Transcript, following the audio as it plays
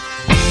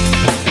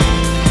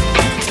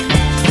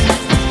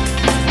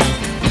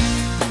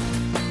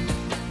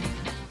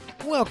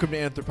Welcome to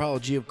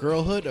Anthropology of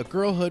Girlhood, a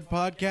girlhood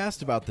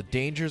podcast about the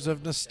dangers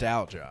of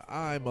nostalgia.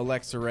 I'm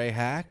Alexa Ray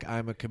Hack.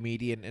 I'm a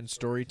comedian and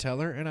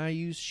storyteller, and I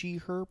use she,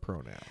 her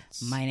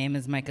pronouns. My name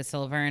is Micah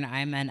Silver, and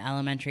I'm an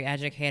elementary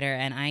educator,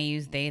 and I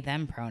use they,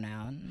 them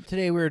pronouns.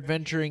 Today we're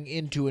adventuring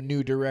into a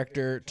new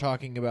director,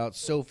 talking about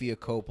Sofia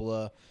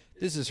Coppola.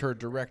 This is her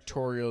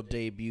directorial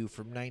debut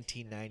from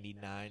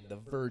 1999, The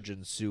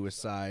Virgin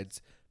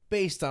Suicides,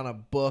 based on a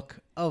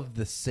book of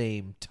the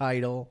same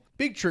title.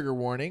 Big trigger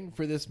warning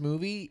for this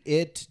movie,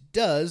 it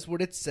does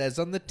what it says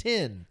on the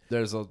tin.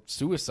 There's a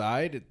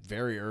suicide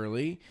very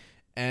early,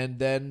 and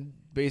then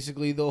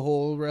basically the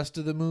whole rest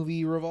of the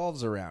movie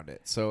revolves around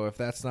it. So if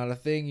that's not a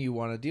thing you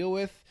want to deal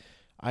with,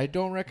 I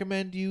don't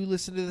recommend you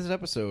listen to this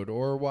episode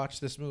or watch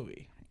this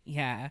movie.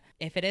 Yeah,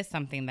 if it is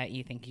something that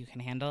you think you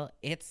can handle,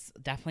 it's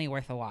definitely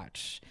worth a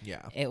watch.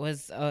 Yeah. It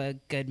was a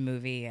good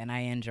movie, and I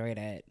enjoyed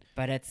it,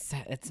 but it's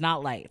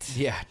not light.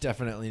 Yeah,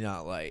 definitely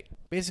not light.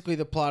 Basically,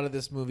 the plot of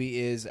this movie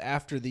is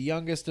after the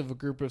youngest of a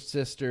group of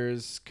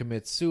sisters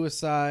commits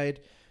suicide,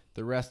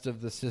 the rest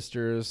of the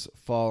sisters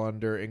fall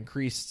under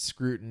increased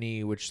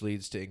scrutiny, which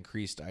leads to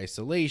increased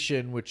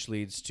isolation, which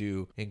leads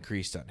to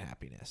increased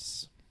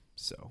unhappiness.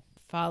 So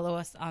Follow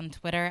us on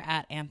Twitter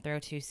at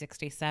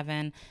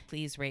Anthro267.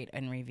 Please rate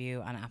and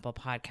review on Apple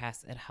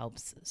Podcasts. It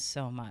helps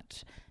so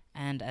much.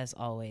 And as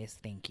always,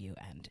 thank you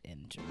and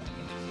enjoy.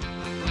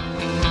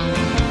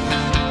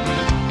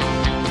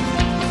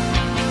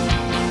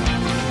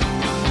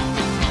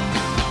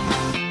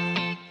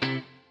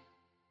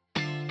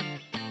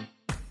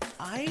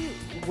 I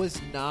was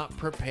not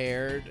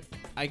prepared.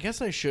 I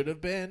guess I should have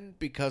been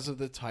because of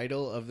the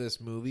title of this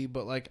movie,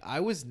 but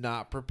I was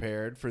not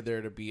prepared for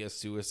there to be a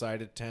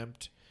suicide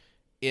attempt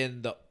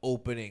in the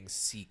opening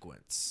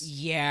sequence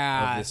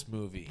of this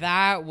movie.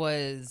 That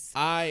was...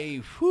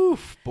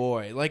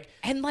 boy.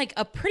 And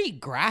a pretty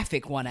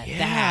graphic one at that.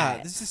 Yeah,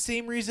 this is the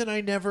same reason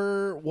I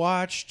never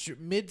watched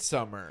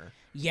Midsommar.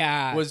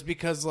 Yeah. Was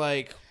because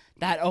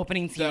that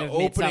opening scene the of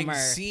opening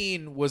Midsommar.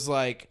 scene was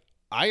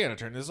I gotta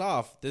turn this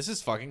off. This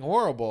is fucking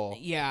horrible.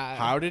 Yeah.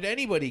 How did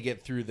anybody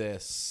get through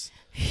this?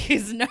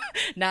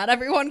 Not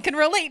everyone can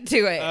relate to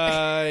it.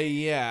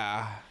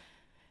 Yeah.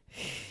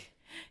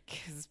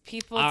 Because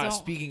people don't...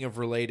 Speaking of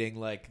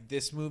relating,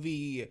 this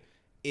movie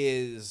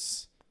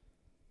is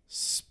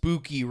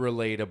spooky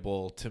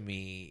relatable to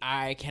me.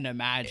 I can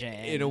imagine.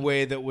 In a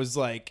way that was,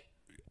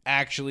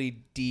 actually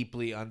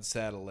deeply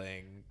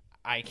unsettling.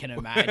 I can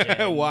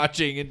imagine.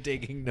 Watching and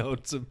taking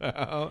notes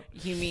about.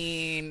 You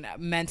mean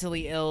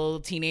mentally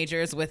ill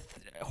teenagers with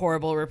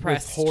horrible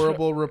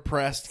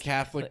repressed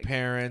Catholic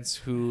parents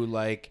who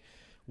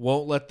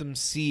won't let them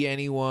see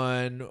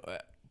anyone,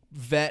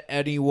 vet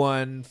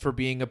anyone for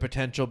being a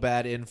potential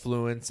bad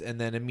influence, and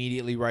then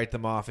immediately write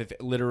them off if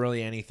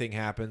literally anything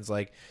happens,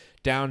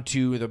 down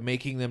to the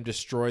making them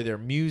destroy their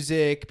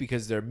music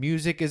because their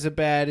music is a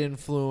bad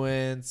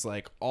influence.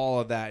 All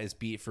of that is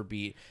beat for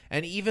beat.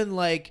 And even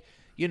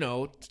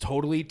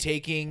totally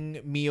taking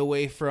me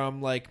away from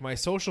my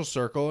social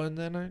circle, and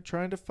then I'm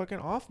trying to fucking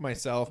off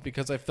myself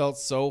because I felt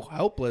so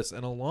helpless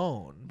and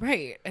alone.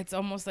 Right. It's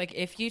almost like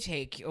if you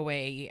take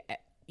away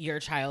your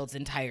child's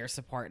entire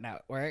support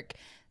network,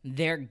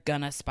 they're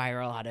gonna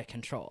spiral out of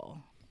control.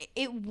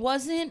 It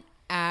wasn't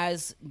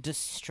as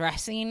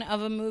distressing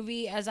of a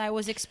movie as I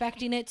was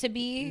expecting it to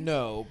be.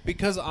 No,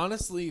 because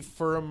honestly,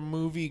 for a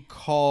movie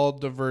called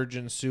The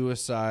Virgin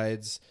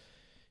Suicides,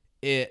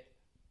 it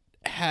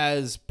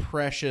has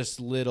precious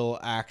little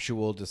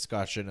actual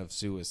discussion of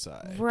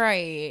suicide.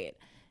 Right.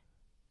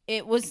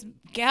 It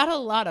got a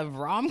lot of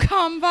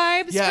rom-com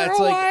vibes for it's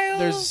a while.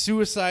 There's a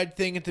suicide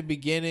thing at the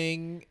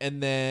beginning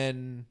and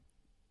then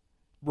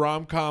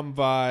rom-com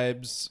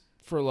vibes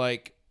for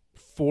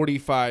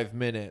 45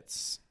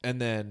 minutes and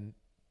then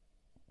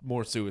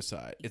more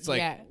suicide. It's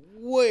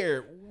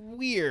weird.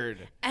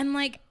 And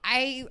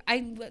I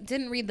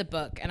didn't read the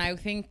book, and I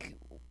think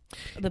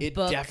it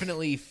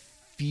definitely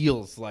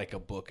feels like a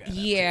book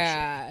adaptation.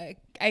 Yeah,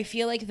 I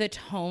feel like the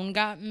tone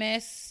got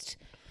missed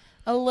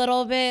a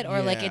little bit, or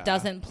it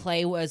doesn't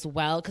play as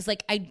well. Because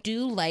I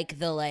do like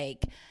the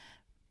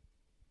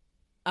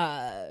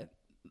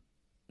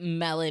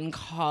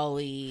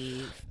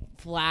melancholy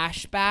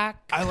flashback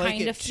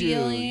kind of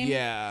feeling.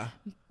 Yeah,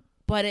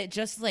 but it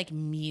just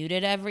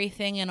muted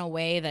everything in a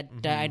way that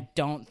I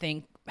don't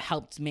think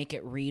helped make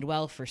it read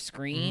well for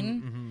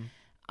screen.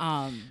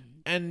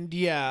 And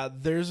yeah,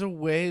 there's a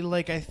way,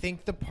 I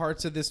think the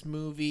parts of this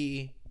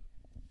movie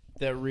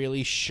that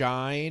really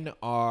shine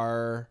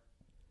are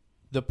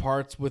the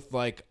parts with,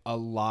 a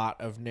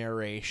lot of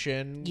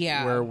narration.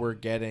 Yeah. Where we're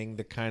getting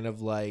the kind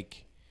of,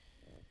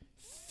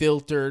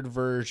 filtered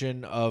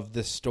version of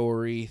the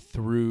story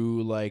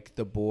through,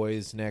 the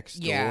boys next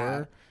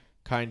door.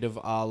 Kind of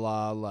a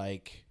la,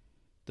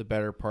 the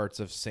better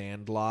parts of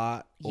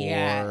Sandlot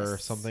or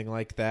something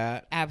like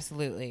that.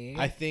 Absolutely.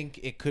 I think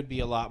it could be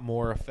a lot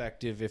more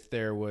effective if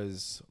there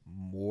was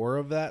more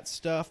of that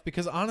stuff,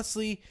 because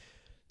honestly,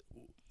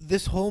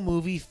 this whole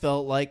movie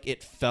felt like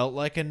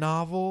a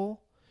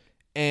novel,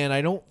 and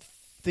I don't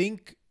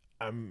think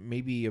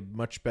maybe a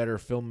much better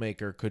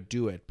filmmaker could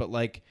do it, but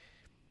like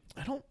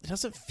it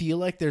doesn't feel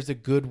like there's a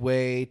good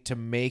way to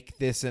make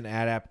this an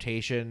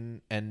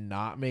adaptation and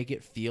not make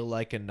it feel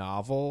like a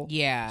novel.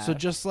 Yeah. So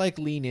just like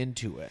lean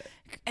into it.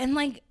 And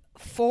like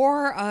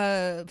for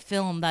a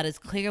film that is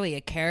clearly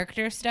a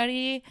character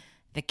study,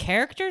 the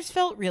characters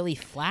felt really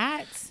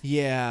flat.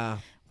 Yeah.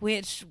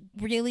 Which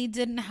really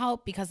didn't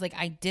help because like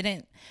I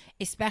didn't,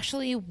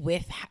 especially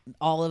with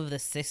all of the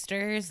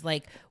sisters,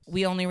 like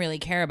we only really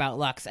care about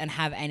Lux and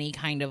have any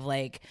kind of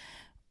like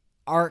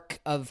arc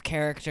of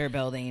character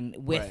building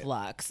with Right.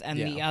 Lux, and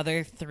Yeah. the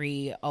other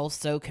three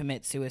also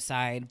commit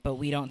suicide, but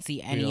we don't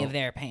see any of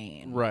their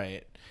pain.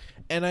 Right.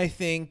 And I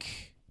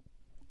think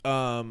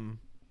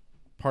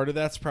part of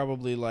that's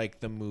probably like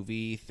the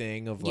movie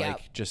thing of like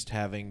Yep. just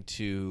having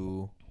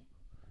to,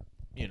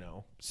 you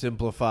know,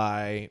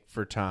 simplify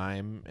for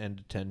time and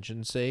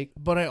attention's sake.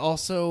 But I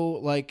also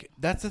like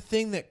that's a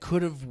thing that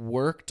could have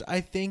worked, I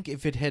think,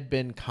 if it had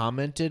been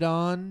commented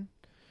on.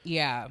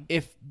 Yeah.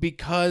 If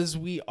because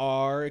we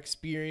are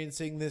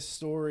experiencing this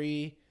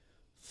story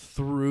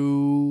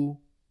through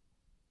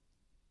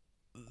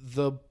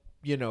the,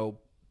 you know,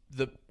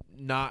 the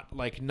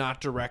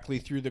not directly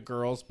through the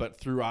girls but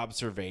through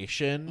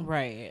observation,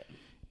 Right.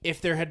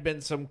 if there had been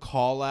some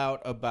call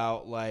out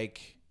about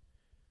like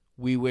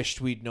we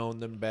wished we'd known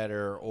them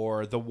better,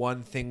 or the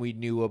one thing we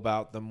knew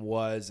about them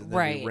was, and then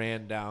Right. we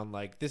ran down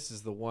like this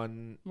is the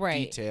one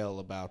Right. detail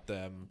about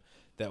them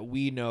that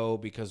we know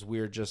because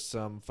we're just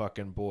some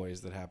fucking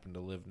boys that happen to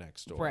live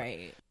next door.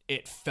 Right.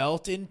 It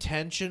felt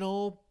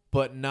intentional,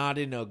 but not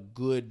in a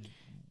good,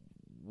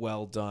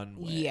 well done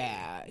way.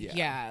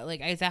 Yeah.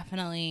 Like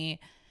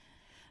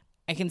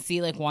I can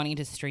see like wanting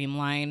to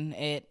streamline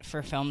it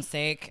for film's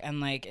sake,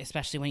 and like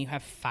especially when you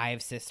have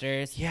 5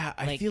 sisters. Yeah,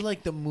 I like, feel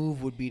like the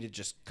move would be to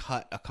just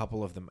cut a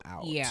couple of them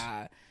out.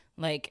 Yeah.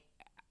 Like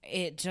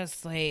it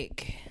just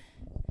like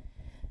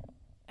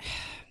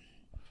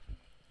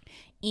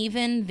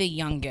even the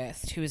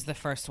youngest, who's the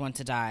first one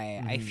to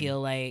die, I feel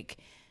like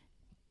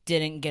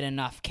didn't get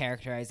enough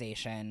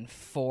characterization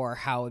for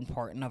how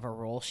important of a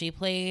role she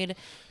played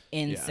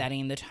in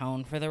setting the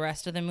tone for the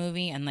rest of the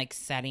movie, and like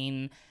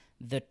setting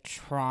the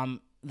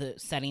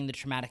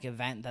traumatic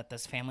event that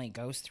this family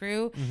goes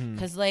through.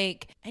 Because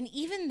like, and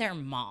even their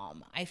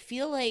mom, I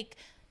feel like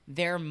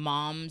their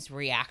mom's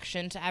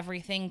reaction to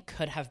everything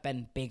could have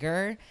been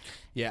bigger.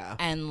 Yeah.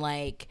 And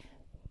like,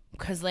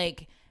 because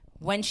like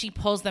when she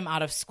pulls them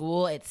out of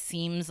school, it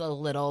seems a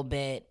little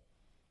bit,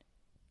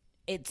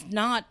 it's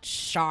not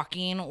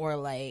shocking, or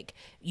like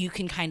you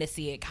can kind of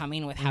see it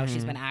coming with how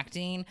she's been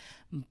acting,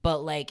 but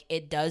like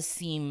it does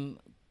seem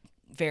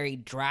very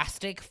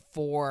drastic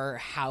for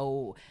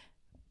how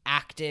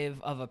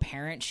active of a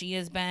parent she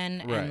has been,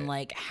 Right. and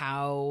like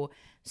how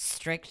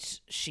strict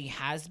she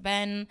has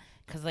been,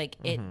 because like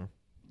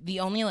the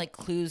only like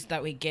clues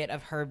that we get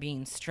of her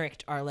being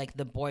strict are like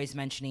the boys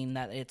mentioning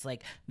that it's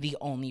like the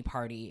only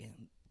party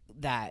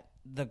that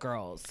the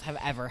girls have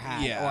ever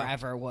had or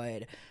ever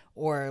would,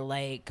 or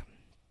like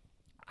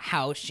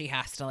how she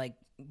has to like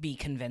be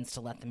convinced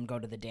to let them go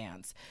to the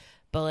dance.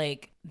 But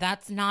like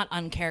that's not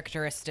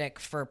uncharacteristic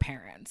for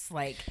parents.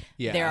 Like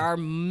there are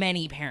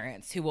many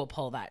parents who will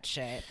pull that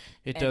shit.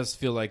 It does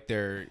feel like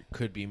there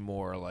could be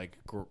more like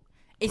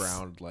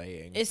ground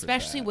laying,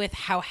 especially with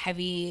how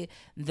heavy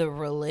the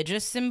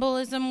religious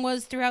symbolism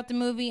was throughout the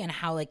movie, and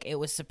how like it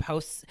was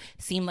supposed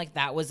seem like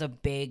that was a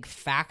big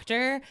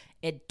factor.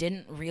 It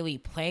didn't really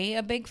play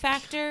a big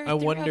factor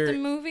throughout the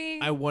movie.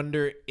 I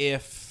wonder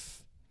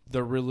if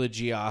the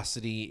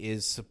religiosity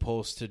is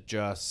supposed to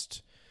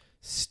just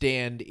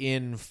stand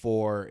in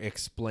for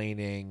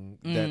explaining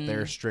that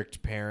they're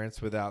strict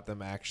parents without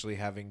them actually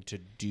having to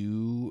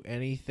do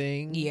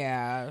anything.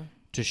 Yeah.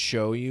 To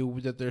show you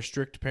that they're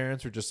strict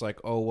parents, or just like,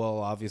 oh, well,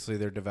 obviously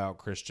they're devout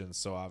Christians,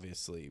 so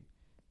obviously,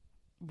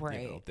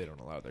 right, you know, they don't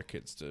allow their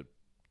kids to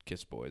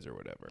kiss boys or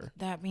whatever.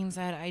 That means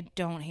that I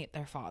don't hate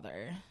their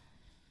father.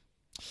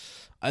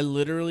 I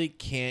literally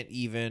can't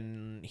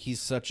even. He's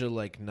such a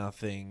like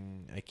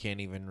nothing. I can't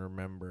even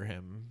remember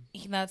him.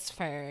 That's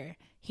fair.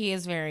 He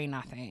is very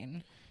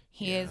nothing.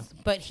 He is,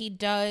 but he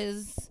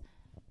does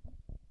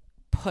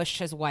push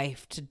his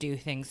wife to do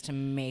things to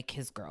make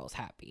his girls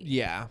happy.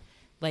 Yeah.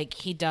 Like,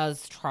 he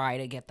does try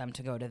to get them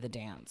to go to the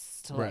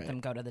dance, to let them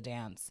go to the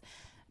dance.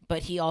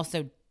 But he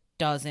also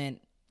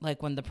doesn't,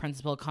 like, when the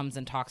principal comes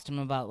and talks to him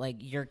about, like,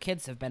 your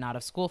kids have been out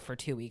of school for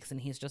 2 weeks,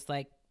 and he's just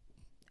like,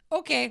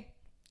 okay.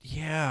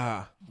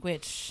 Yeah.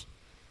 Which,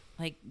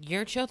 like,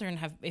 your children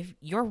have, if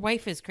your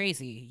wife is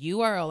crazy,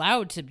 you are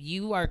allowed to,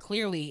 you are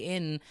clearly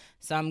in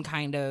some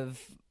kind of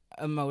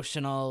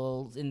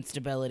emotional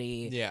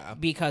instability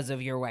because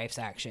of your wife's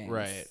actions.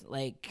 Right.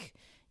 Like,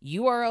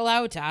 you are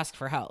allowed to ask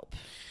for help.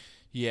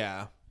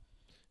 Yeah.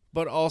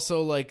 But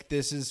also, like,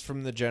 this is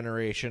from the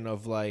generation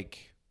of,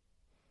 like,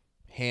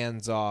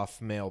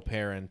 hands-off male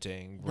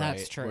parenting, right?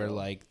 That's true. Where,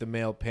 like, the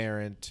male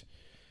parent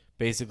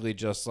basically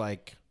just,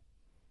 like,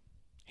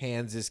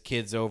 hands his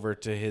kids over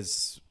to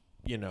his,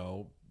 you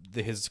know,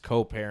 his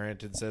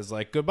co-parent and says,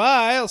 like,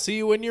 goodbye, I'll see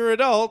you when you're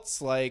adults.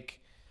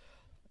 Like,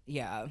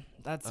 Yeah,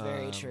 that's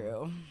very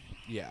true.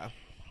 Yeah.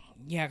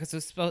 Yeah, because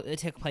it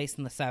took place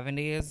in the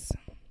 70s.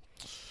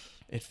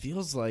 It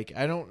feels like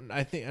I don't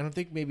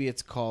think maybe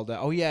it's called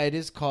out. Oh yeah, it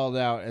is called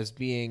out as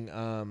being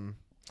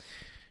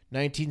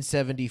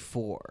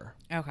 1974.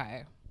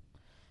 Okay.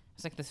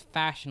 It's like this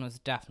fashion was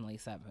definitely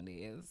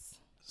 70s.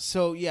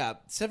 So yeah,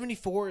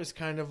 74 is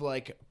kind of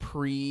like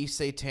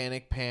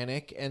pre-Satanic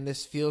Panic, and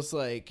this feels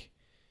like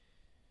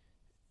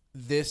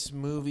this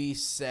movie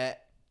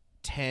set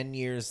 10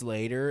 years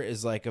later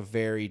is like a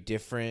very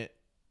different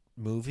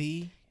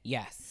movie.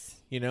 Yes.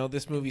 You know,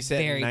 this movie set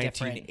Very in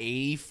different.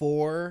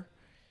 1984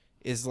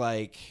 is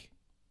like,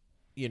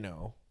 you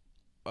know,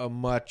 a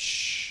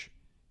much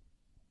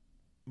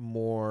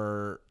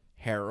more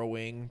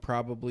harrowing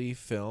probably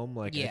film.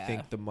 Like I Yeah.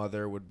 think the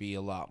mother would be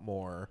a lot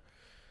more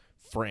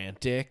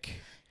frantic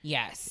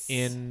Yes.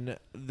 in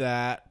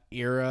that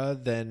era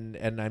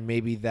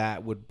maybe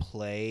that would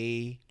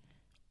play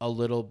a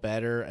little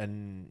better.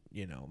 And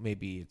you know,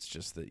 maybe it's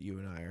just that you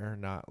and I are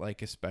not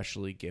like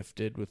especially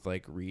gifted with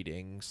like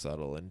reading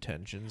subtle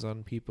intentions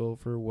on people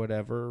for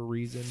whatever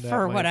reason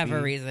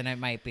reason it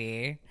might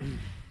be.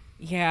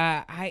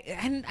 Yeah,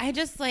 I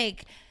just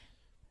like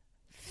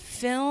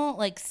film,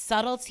 like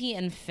subtlety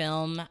in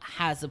film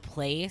has a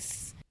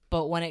place,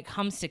 but when it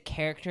comes to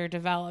character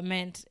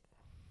development,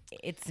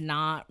 it's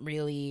not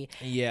really.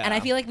 Yeah. And I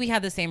feel like we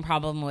had the same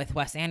problem with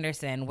Wes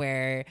Anderson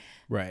where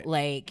Right.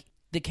 like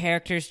the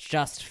characters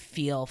just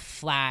feel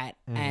flat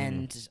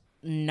and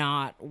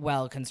not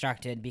well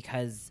constructed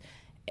because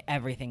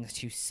everything's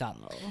too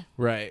subtle.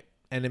 Right.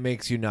 And it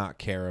makes you not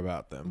care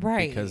about them.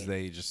 Right. Because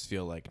they just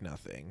feel like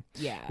nothing.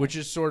 Yeah. Which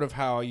is sort of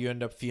how you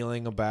end up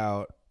feeling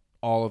about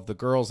all of the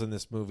girls in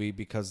this movie,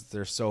 because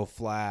they're so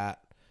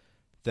flat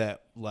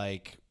that,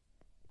 like,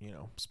 you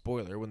know,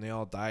 spoiler, when they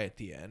all die at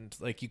the end,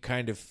 like, you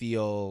kind of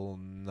feel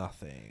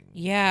nothing.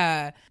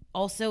 Yeah.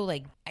 Also,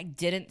 like, I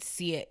didn't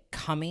see it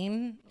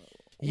coming.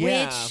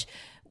 Yeah. Which,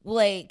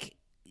 like,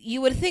 you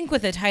would think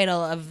with the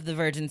title of The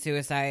Virgin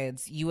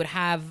Suicides, you would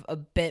have a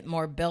bit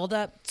more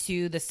buildup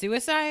to the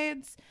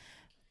suicides.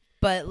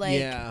 But, like,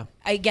 Yeah.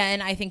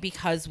 again, I think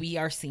because we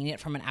are seeing it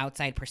from an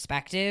outside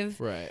perspective,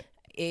 Right.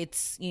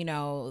 it's, you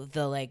know,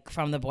 the, like,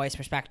 from the boys'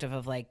 perspective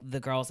of, like, the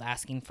girls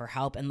asking for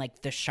help and,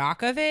 like, the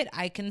shock of it,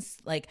 I can,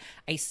 like,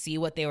 I see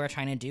what they were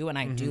trying to do, and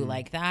I do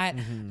like that.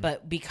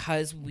 But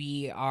because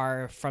we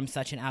are from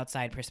such an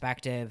outside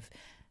perspective,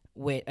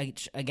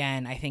 which,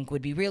 again, I think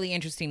would be really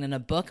interesting in a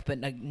book, but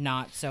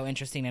not so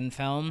interesting in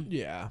film,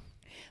 Yeah.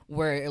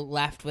 we're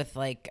left with,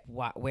 like,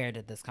 where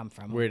did this come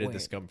from? Where did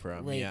this come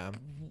from? Like, Yeah.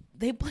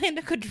 they planned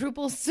a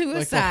quadruple Like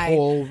suicide. a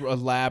whole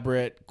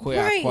elaborate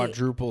Right.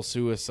 quadruple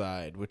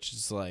suicide, which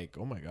is like,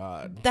 oh my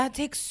God. That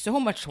takes so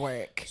much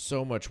work.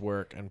 So much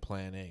work and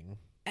planning.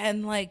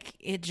 And, like,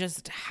 it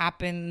just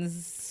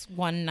happens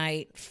one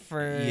night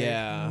for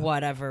Yeah.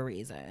 whatever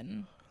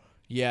reason.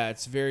 Yeah,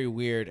 it's very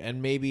weird.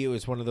 And maybe it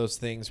was one of those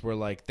things where,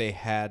 like, they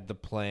had the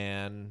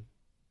plan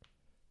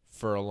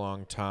for a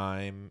long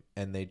time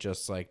and they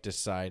just, like,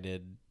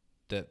 decided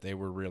that they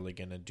were really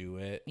going to do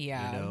it.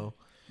 Yeah. You know?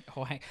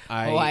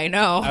 I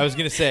know. I was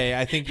going to say,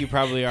 I think you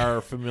probably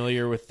are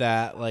familiar with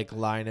that, like,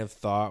 line of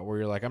thought where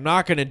you're like, I'm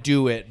not going to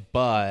do it,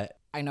 but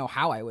I know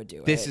how I would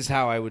do it. this is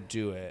how I would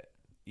do it.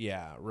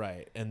 Yeah,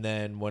 right. And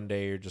then one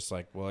day you're just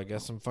like, well, I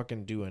guess I'm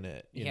fucking doing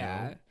it. You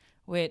know?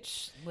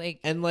 Which, like,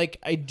 And, like,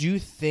 I do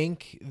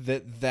think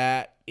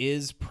that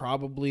is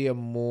probably a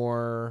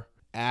more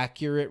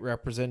accurate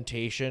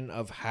representation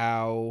of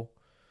how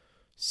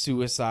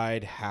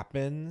suicide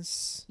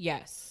happens.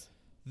 yes.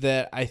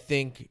 That I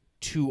think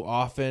too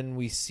often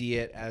we see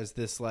it as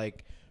this,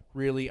 like,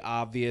 really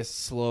obvious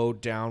slow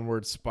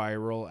downward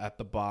spiral at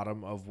the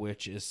bottom of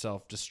which is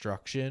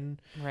self-destruction.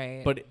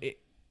 Right. But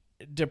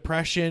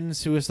depression,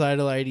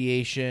 suicidal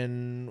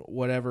ideation,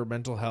 whatever,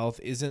 mental health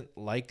isn't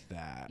like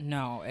that.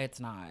 no, it's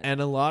not. And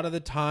a lot of the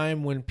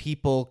time when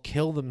people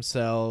kill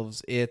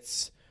themselves,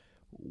 it's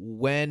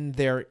when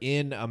they're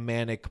in a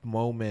manic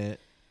moment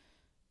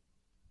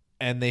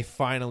and they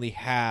finally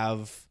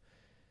have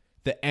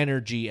the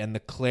energy and the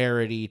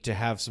clarity to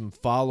have some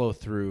follow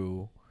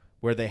through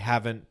where they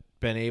haven't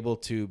been able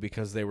to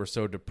because they were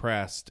so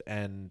depressed.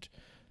 And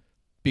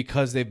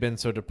because they've been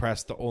so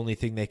depressed, the only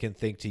thing they can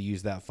think to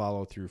use that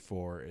follow through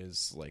for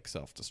is, like,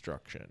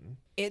 self-destruction.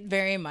 It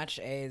very much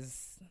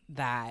is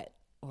that,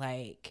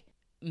 like,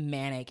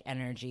 manic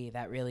energy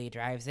that really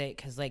drives it,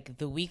 because, like,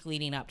 the week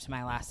leading up to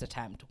my last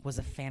attempt was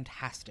a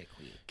fantastic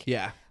week.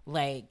 Yeah.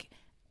 Like,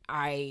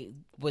 I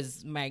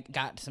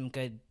got some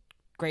good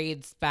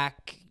grades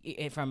back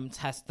from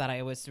tests that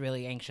I was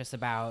really anxious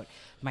about.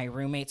 My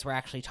roommates were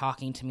actually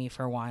talking to me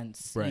for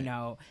once. Right. You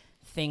know,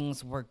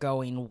 things were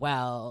going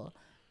well.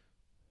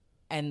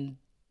 And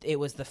it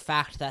was the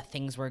fact that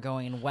things were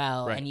going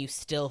well, Right. and you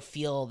still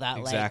feel that,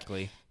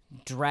 Exactly.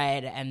 like,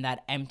 dread and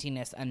that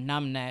emptiness and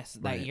numbness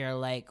that Right. you're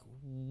like,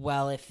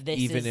 well, if this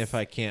Even is if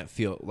I can't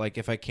feel, like,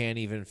 if I can't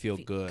even feel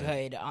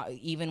good.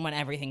 even when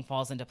everything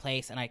falls into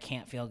place and I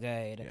can't feel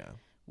good, Yeah,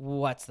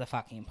 what's the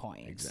fucking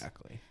point?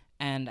 exactly.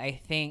 And I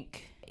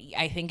think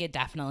I think it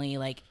definitely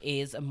like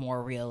is a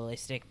more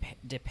realistic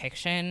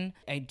depiction.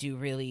 I do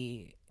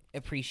really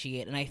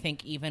appreciate, and I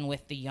think even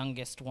with the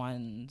youngest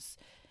one's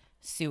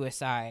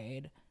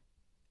suicide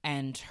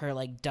and her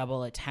like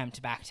double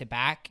attempt back to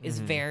back is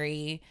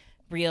very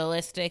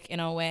realistic in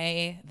a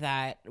way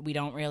that we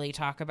don't really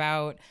talk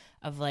about,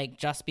 of like,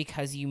 just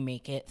because you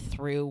make it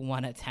through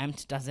one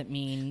attempt doesn't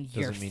mean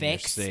you're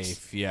fixed. You're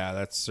safe. Yeah,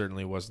 that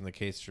certainly wasn't the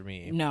case for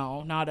me.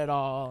 No, not at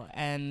all.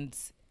 And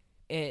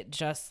it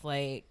just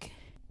like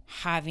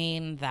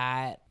having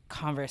that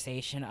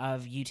conversation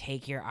of you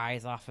take your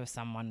eyes off of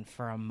someone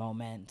for a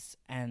moment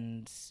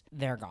and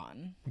they're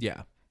gone.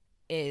 Yeah.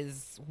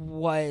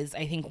 Was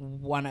I think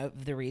one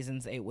of the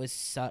reasons it was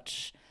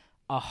such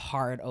a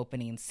hard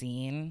opening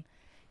scene,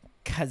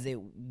 because it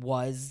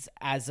was,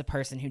 as a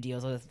person who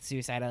deals with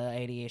suicidal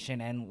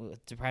ideation and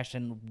with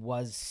depression,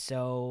 was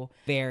so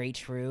very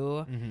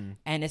true.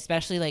 And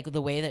especially like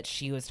the way that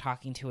she was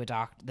talking to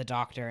the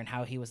doctor and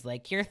how he was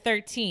like, you're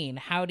 13,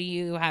 how do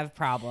you have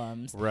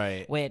problems?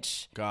 Right.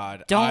 Which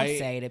God, don't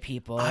say to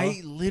people.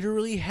 I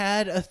literally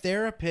had a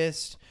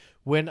therapist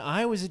when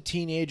I was a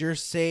teenager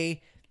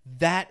say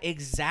that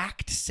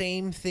exact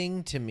same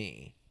thing to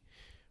me,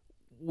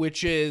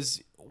 which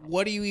is,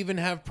 what do you even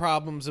have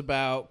problems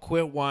about?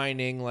 Quit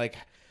whining. Like,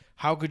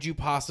 how could you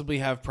possibly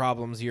have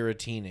problems? You're a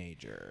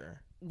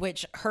teenager.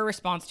 Which her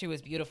response to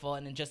was beautiful.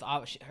 And just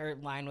her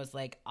line was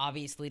like,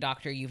 obviously,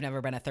 doctor, you've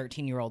never been a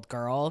 13-year-old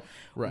girl.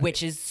 Right.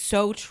 Which is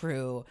so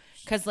true.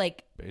 Because,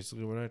 like...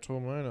 basically what I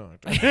told my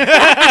doctor.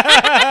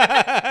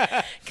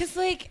 Because,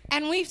 like...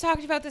 and we've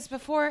talked about this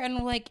before.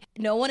 And, like,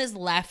 no one is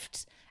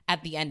left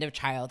at the end of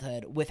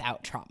childhood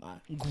without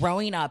trauma.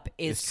 Growing up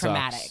is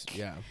traumatic.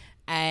 Yeah.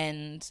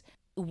 And...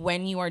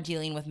 when you are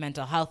dealing with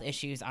mental health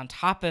issues on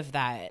top of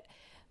that,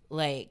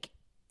 like,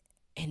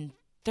 and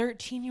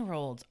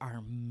 13-year-olds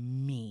are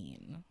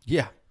mean.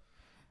 Yeah.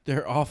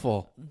 They're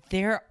awful.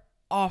 They're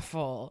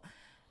awful.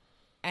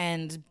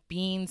 And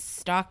being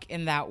stuck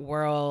in that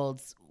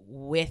world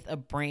with a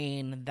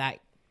brain that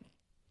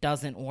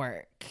doesn't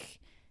work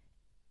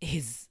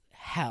is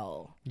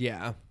hell.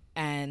 Yeah.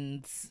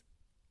 And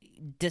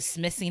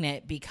dismissing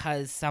it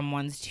because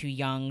someone's too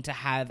young to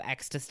have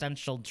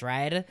existential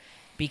dread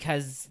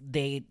because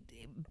they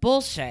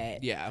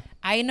bullshit. Yeah.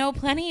 I know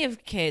plenty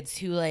of kids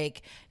who,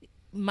 like,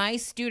 my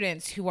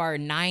students who are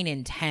 9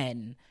 and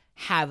 10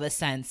 have a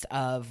sense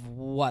of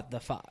what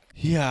the fuck.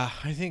 Yeah,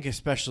 I think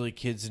especially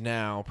kids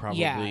now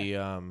probably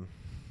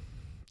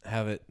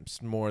have it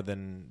more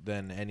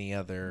than any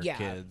other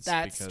kids.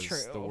 That's because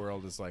true. The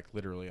world is like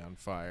literally on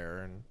fire,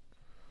 and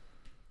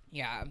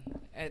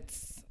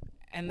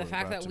and the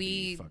fact that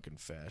we fucking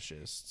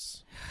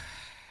fascists.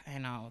 I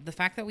know, the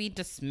fact that we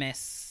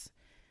dismiss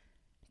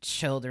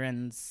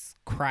children's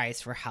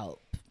cries for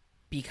help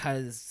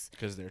because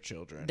they're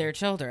children. They're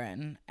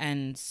children,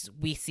 and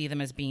we see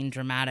them as being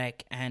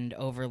dramatic and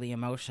overly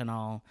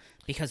emotional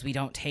because we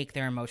don't take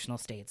their emotional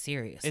state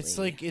seriously. It's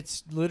like,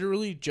 it's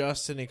literally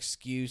just an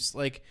excuse.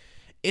 Like,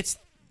 it's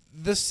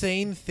the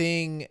same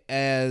thing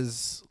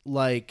as,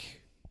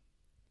 like,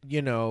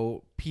 you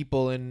know,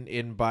 people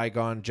in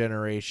bygone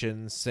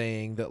generations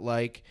saying that,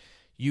 like,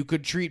 you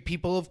could treat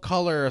people of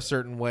color a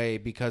certain way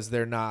because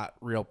they're not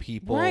real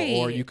people. Right.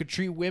 Or you could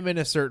treat women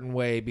a certain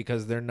way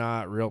because they're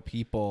not real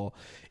people.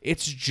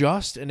 It's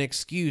just an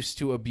excuse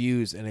to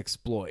abuse and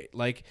exploit.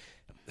 Like,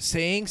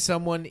 saying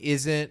someone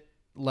isn't,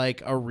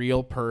 like, a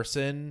real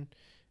person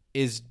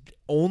is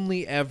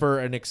only ever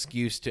an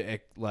excuse to,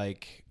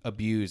 like,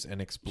 abuse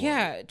and exploit.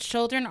 Yeah,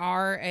 children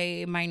are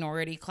a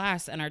minority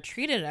class and are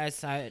treated as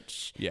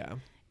such. Yeah.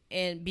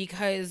 And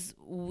because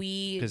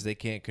they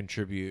can't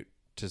contribute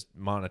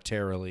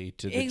monetarily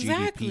to the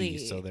GDP,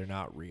 so they're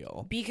not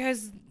real.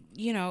 Because,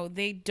 you know,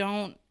 they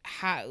don't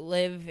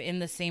live in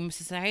the same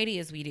society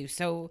as we do.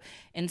 So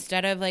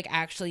instead of, like,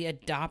 actually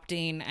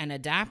adopting and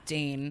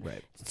adapting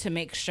to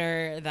make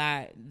sure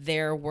that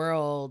their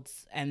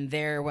worlds and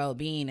their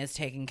well-being is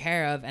taken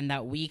care of and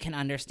that we can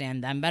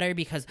understand them better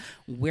because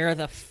we're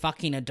the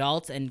fucking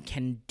adults and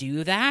can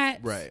do that.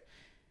 Right.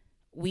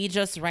 We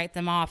just write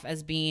them off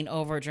as being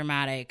over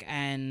dramatic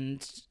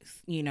and,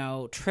 you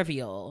know,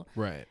 trivial.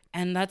 Right.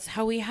 And that's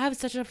how we have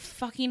such a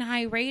fucking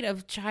high rate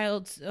of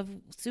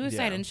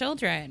suicide in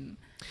children.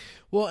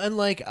 Well, and,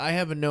 like, I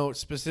have a note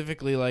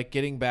specifically, like,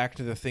 getting back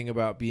to the thing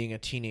about being a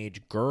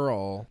teenage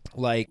girl,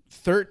 like,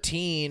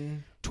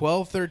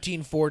 12,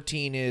 13,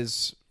 14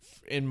 is,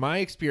 in my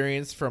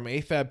experience from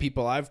AFAB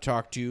people I've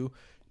talked to,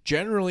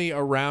 generally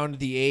around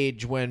the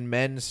age when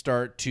men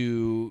start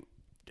to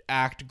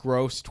act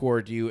gross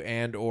toward you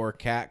and or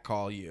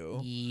catcall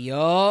you.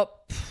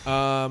 Yup.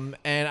 And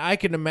I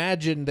can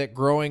imagine that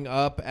growing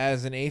up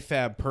as an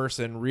AFAB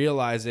person,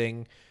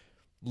 realizing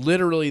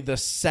literally the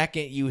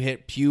second you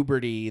hit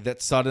puberty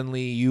that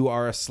suddenly you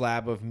are a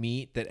slab of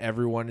meat that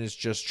everyone is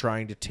just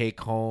trying to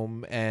take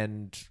home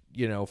and,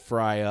 you know,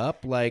 fry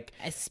up. Like,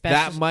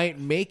 that might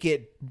make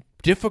it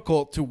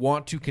difficult to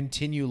want to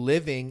continue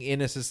living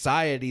in a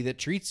society that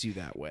treats you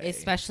that way.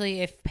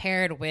 Especially if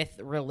paired with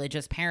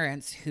religious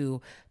parents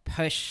who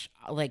push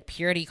like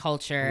purity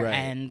culture Right.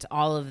 and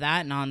all of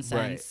that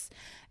nonsense.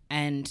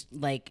 And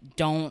like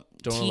don't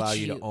teach allow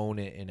you to own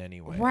it in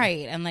any way.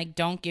 Right. And like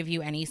don't give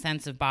you any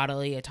sense of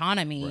bodily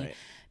autonomy. Right.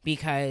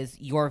 Because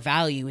your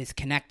value is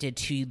connected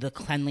to the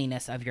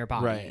cleanliness of your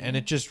body. Right. And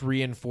it just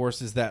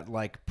reinforces that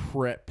like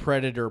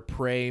predator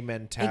prey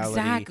mentality.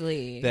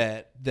 Exactly.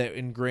 That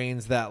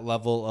ingrains that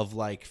level of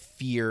like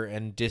fear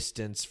and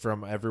distance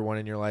from everyone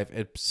in your life,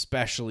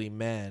 especially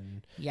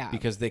men. Yeah.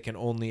 Because they can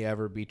only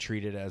ever be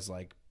treated as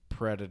like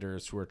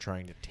predators who are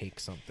trying to take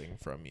something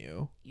from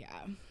you. Yeah.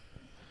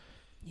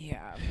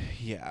 Yeah.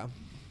 Yeah.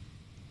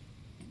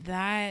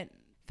 That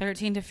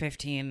 13 to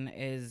 15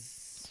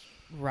 is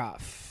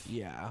rough.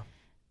 Yeah.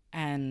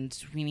 And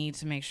we need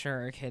to make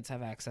sure our kids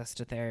have access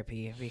to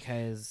therapy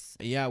because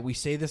Yeah, we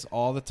say this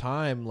all the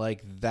time.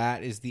 Like,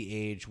 that is the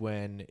age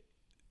when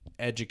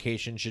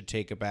education should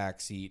take a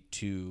backseat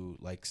to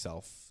like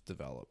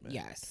self-development.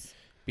 yes.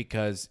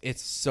 Because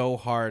it's so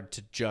hard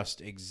to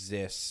just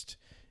exist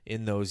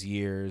in those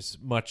years,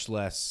 much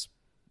less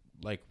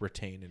like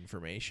retain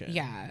information.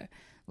 Yeah.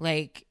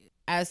 Like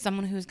as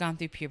someone who's gone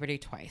through puberty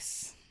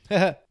twice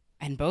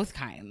and both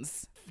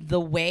kinds, the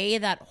way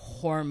that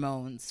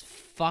hormones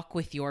fuck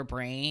with your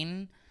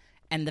brain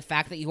and the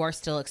fact that you are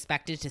still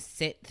expected to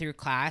sit through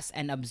class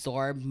and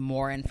absorb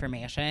more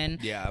information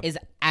is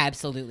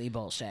absolutely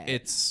bullshit.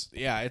 It's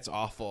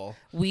awful.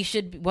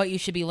 What you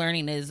should be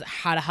learning is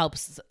how to help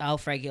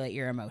self-regulate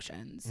your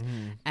emotions,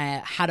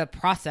 how to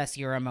process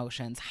your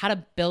emotions, how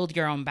to build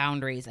your own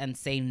boundaries and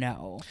say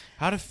no.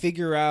 How to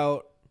figure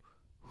out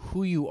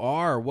who you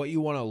are, what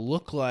you want to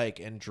look like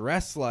and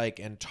dress like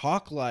and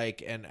talk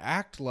like and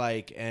act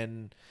like,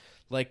 and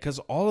like, because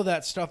all of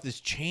that stuff is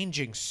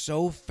changing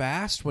so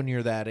fast when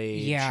you're that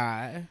age.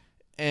 Yeah.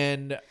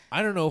 And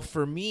I don't know,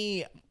 for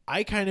me,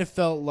 I kind of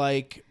felt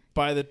like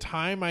by the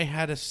time I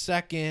had a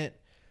second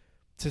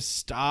to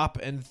stop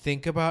and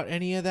think about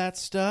any of that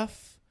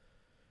stuff,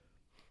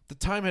 the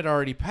time had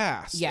already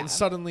passed. Yeah. And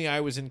suddenly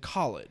I was in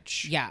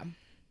college. Yeah.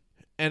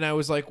 And I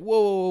was like,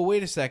 whoa,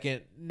 wait a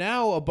second.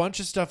 Now a bunch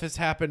of stuff has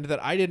happened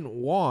that I didn't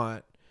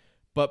want,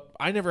 but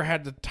I never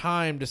had the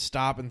time to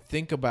stop and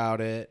think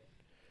about it.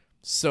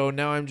 So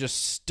now I'm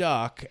just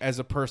stuck as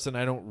a person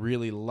I don't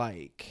really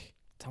like.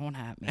 Don't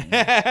at me.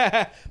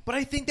 But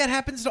I think that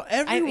happens to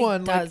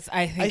everyone.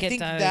 I think it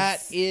does.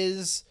 That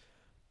is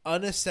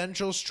an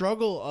essential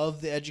struggle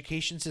of the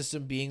education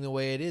system being the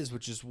way it is,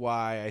 which is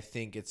why I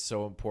think it's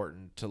so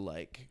important to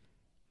like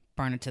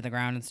burn it to the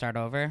ground and start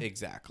over.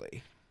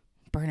 Exactly.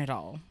 Burn it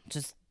all.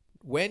 Just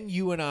when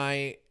you and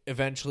I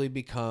eventually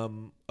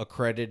become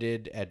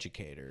accredited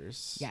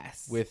educators.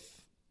 Yes. With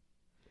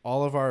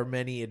all of our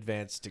many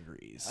advanced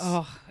degrees.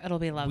 Oh, it'll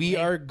be lovely. We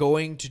are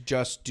going to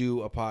just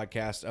do a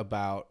podcast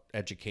about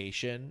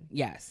education.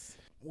 Yes.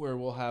 Where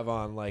we'll have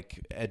on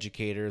like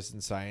educators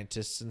and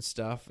scientists and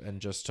stuff and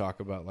just talk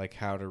about like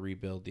how to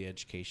rebuild the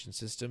education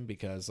system,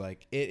 because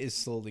like it is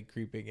slowly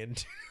creeping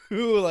into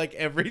like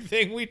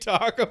everything we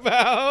talk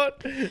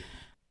about.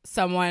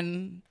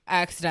 Someone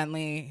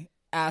accidentally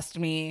asked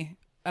me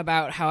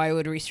about how I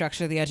would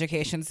restructure the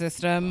education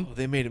system. Oh,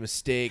 they made a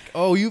mistake.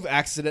 Oh, you've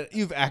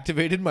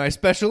activated my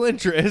special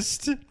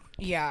interest.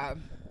 Yeah.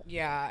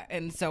 Yeah,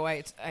 and so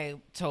I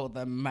told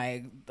them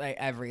my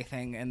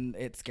everything, and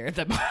it scared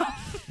them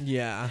off.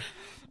 Yeah.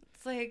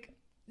 It's like,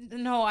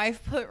 no,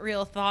 I've put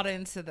real thought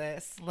into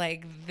this.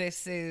 Like,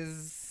 this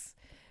is,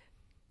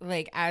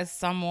 like, as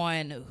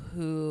someone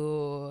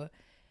who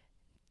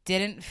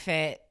didn't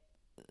fit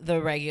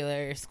the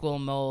regular school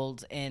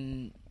mold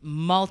in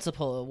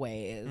multiple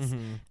ways,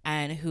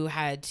 and who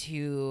had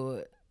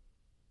to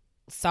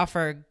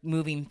suffer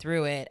moving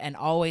through it and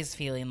always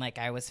feeling like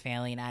I was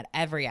failing at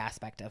every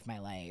aspect of my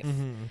life.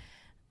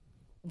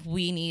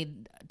 We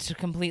need to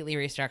completely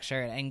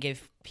restructure it and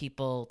give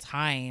people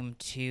time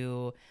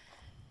to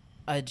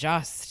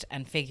adjust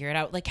and figure it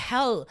out. Like,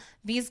 hell,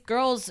 these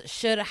girls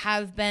should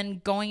have been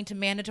going to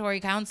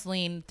mandatory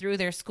counseling through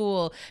their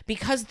school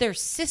because their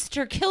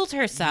sister killed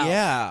herself.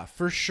 Yeah,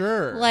 for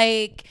sure.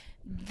 Like,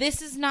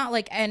 this is not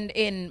like, and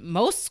in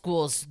most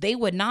schools, they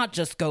would not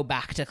just go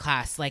back to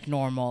class like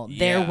normal. Yeah.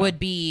 There would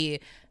be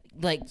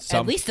like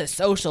at least a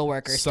social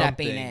worker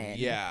stepping in.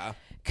 Yeah.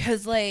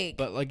 Cause like,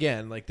 but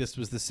again, like this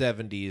was the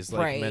 70s.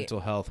 Like Right.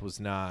 mental health was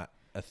not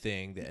a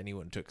thing that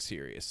anyone took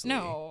seriously.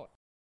 no.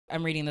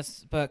 I'm reading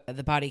this book,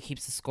 The Body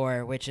Keeps the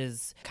Score, which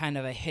is kind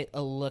of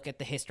a look at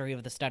the history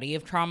of the study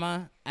of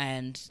trauma,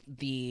 and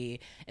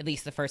at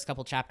least the first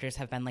couple chapters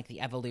have been like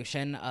the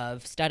evolution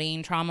of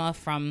studying trauma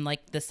from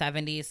like the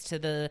 70s to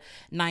the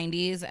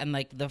 90s and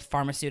like the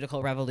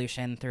pharmaceutical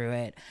revolution through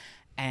it.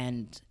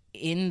 And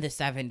in the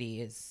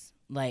 70s,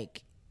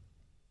 like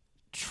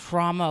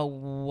trauma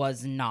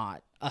was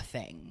not a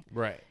thing.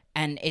 Right.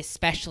 And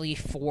especially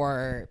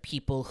for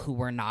people who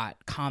were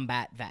not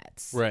combat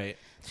vets. Right.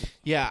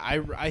 Yeah,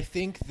 I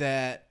think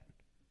that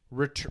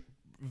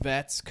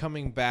vets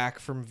coming back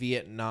from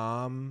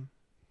Vietnam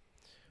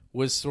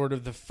was sort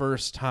of the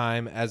first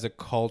time as a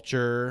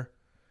culture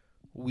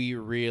we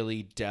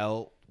really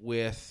dealt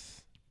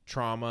with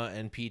trauma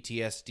and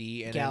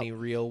PTSD in any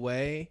real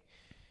way.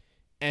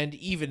 And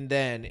even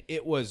then,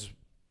 it was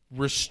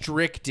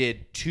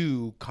restricted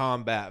to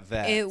combat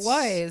vets. It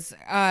was.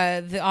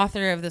 The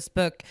author of this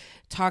book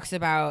talks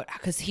about,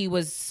 because he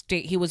was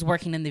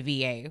working in the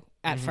VA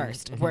at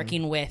first,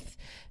 working with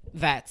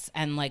vets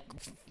and like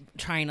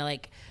trying to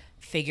like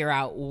figure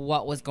out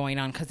what was going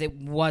on, because it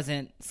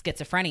wasn't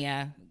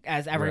schizophrenia,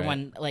 as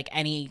everyone like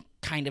any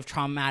kind of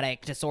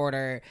traumatic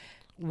disorder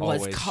was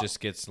always just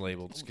gets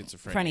labeled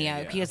schizophrenia.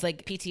 Yeah. Because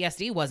like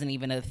PTSD wasn't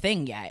even a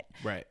thing yet.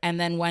 Right. And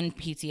then when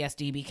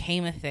PTSD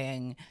became a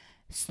thing,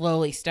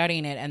 slowly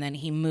studying it, and then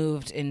he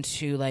moved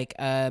into like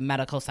a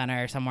medical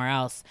center or somewhere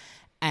else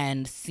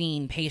and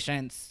seen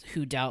patients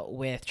who dealt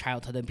with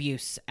childhood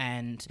abuse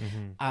and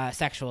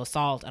sexual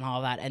assault and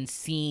all that, and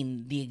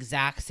seen the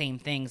exact same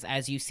things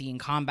as you see in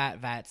combat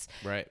vets.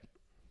 Right.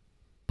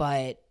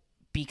 But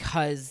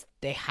because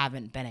they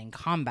haven't been in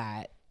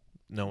combat,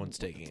 no one's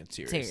taking it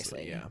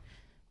seriously. Yeah.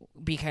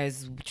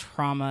 Because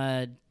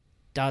trauma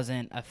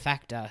doesn't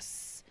affect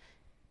us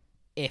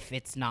if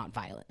it's not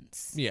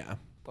violence. Yeah.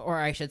 Or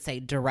I should say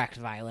direct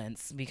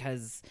violence,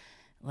 because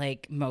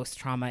like most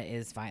trauma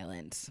is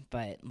violent,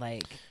 but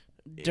like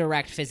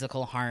direct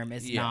physical harm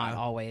is not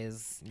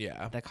always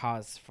the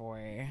cause for.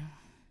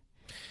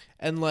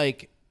 And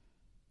like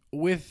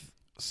with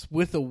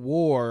a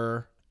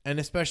war, and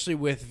especially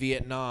with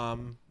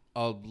Vietnam,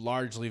 a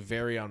largely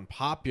very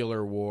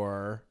unpopular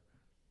war,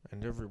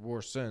 and every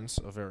war since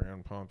a very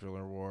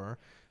unpopular war,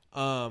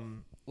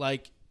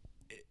 like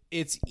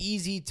it's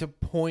easy to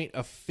point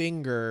a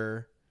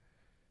finger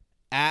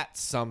at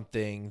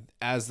something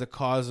as the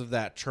cause of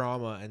that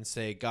trauma and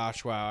say,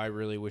 gosh, wow, I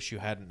really wish you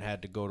hadn't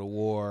had to go to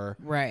war.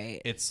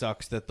 Right. It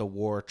sucks that the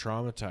war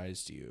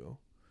traumatized you.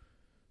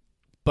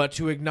 But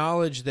to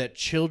acknowledge that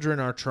children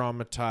are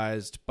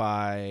traumatized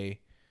by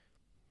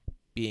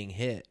being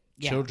hit.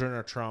 Yeah. Children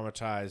are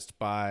traumatized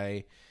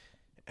by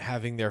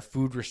having their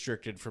food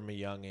restricted from a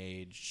young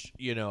age.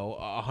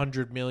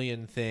 100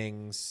 million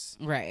things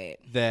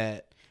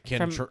that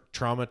can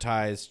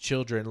traumatize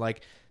children.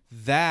 Like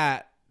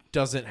that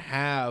doesn't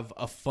have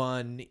a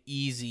fun,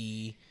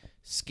 easy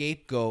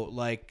scapegoat.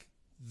 Like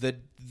the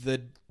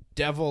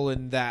devil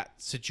in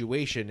that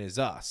situation is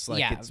us.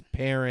 Like it's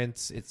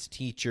parents, it's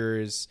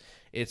teachers,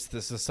 it's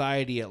the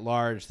society at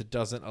large that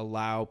doesn't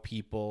allow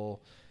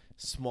people,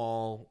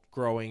 small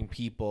growing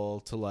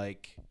people, to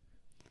like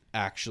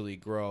actually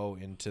grow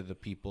into the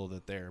people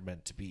that they're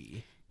meant to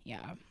be.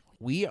 Yeah.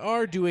 We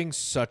are doing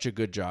such a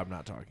good job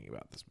not talking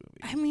about this movie.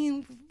 I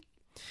mean,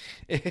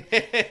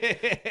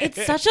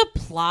 it's such a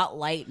plot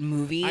light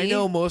movie. I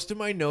know most of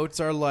my notes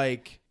are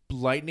like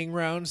lightning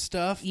round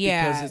stuff.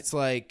 Yeah. Because it's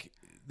like,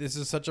 this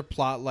is such a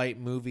plot light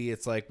movie.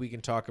 It's like we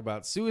can talk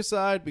about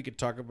suicide, we could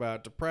talk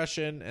about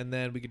depression, and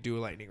then we could do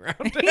a lightning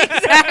round.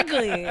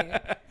 Exactly.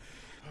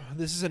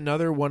 This is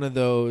another one of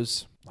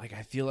those, like,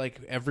 I feel like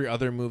every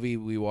other movie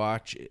we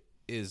watch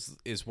is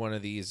one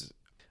of these,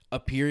 a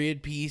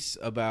period piece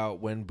about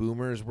when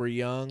boomers were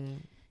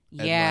young.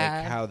 And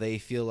like how they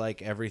feel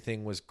like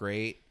everything was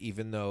great,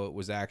 even though it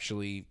was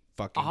actually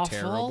fucking awful.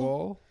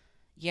 Terrible.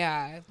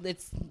 Yeah,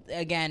 it's,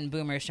 again,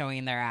 boomers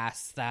showing their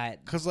ass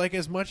that... Because, like,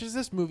 as much as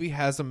this movie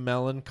has a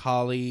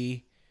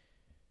melancholy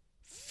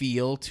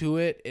feel to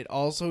it, it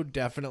also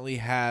definitely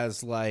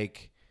has,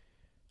 like,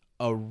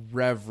 a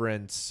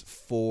reverence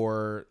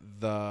for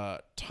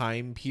the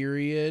time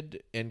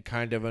period and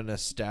kind of a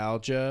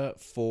nostalgia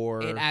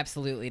for... It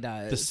absolutely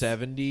does. The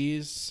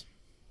 70s.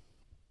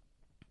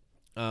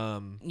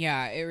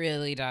 Yeah, it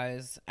really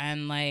does.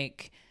 And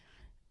like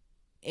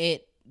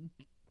it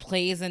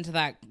plays into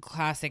that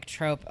classic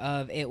trope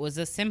of it was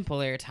a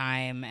simpler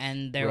time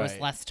and there was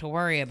less to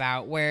worry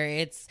about, where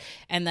it's,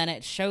 and then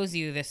it shows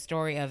you the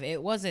story of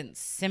it wasn't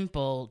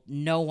simple,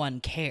 no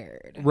one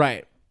cared.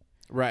 Right.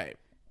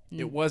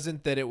 It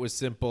wasn't that it was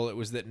simple, it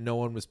was that no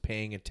one was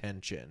paying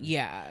attention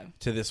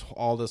to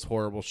all this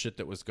horrible shit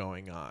that was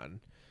going on.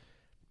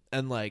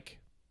 And like,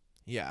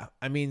 yeah,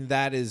 I mean,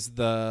 that is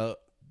the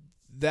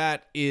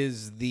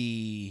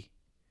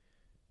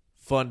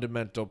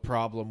fundamental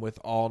problem with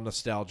all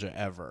nostalgia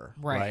ever,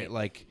 right?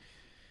 Like,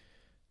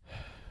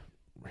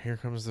 here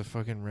comes the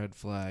fucking red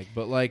flag,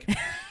 but like,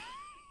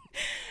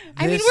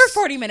 I mean, we're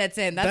 40 minutes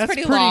in. That's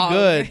pretty long.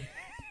 Good.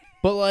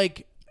 But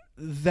like,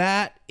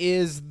 that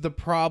is the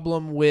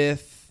problem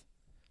with,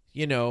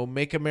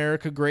 Make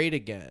America Great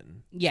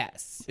Again.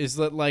 Yes. Is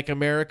that like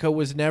America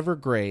was never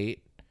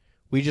great.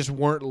 We just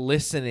weren't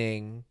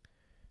listening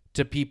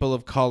to people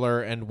of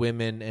color and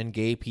women and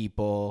gay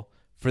people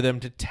for them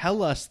to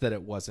tell us that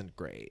it wasn't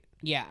great.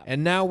 Yeah.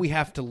 And now we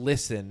have to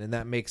listen, and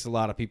that makes a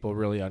lot of people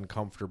really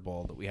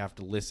uncomfortable, that we have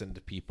to listen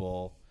to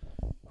people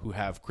who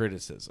have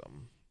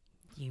criticism.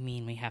 You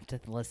mean we have to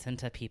listen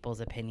to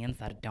people's opinions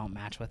that don't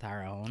match with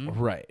our own?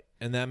 Right.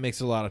 And that makes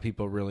a lot of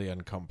people really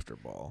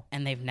uncomfortable.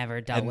 And they've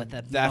never dealt with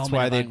it. That's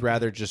why they'd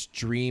rather just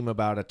dream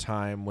about a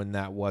time when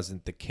that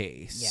wasn't the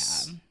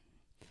case. Yeah.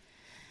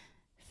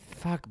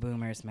 Fuck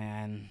boomers,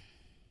 man.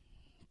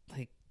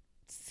 Like,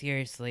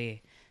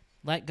 seriously,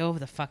 let go of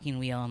the fucking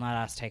wheel and let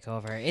us take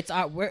over.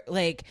 We're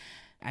like,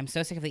 I'm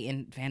so sick of the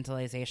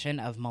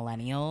infantilization of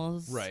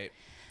millennials. Right.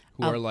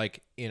 Who are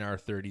like in our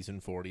 30s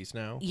and 40s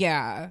now.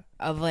 Yeah.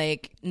 Of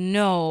like,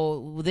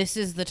 no, this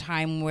is the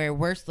time where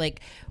we're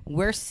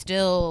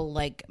still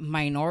like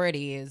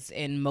minorities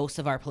in most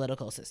of our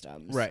political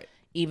systems. Right.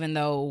 Even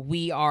though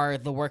we are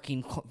the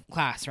working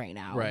class right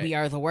now. Right. We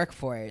are the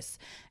workforce.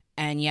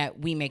 And yet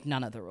we make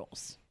none of the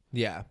rules.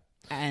 Yeah.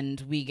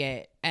 And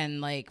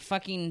like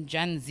fucking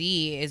Gen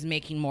Z is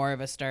making more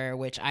of a stir,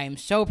 which I am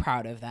so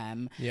proud of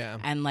them. Yeah.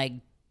 And like,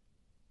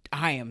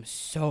 I am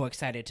so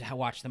excited to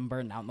watch them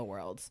burn down the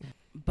world.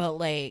 But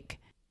like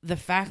the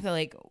fact that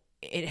like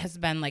it has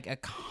been like a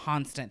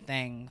constant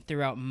thing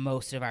throughout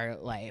most of our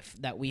life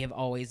that we have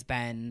always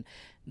been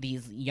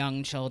these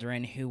young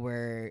children who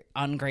were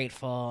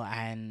ungrateful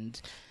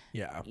and,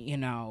 you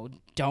know,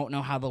 don't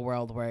know how the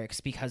world works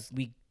because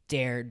we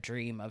dared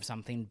dream of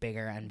something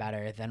bigger and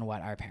better than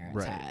what our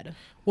parents had.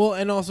 Well,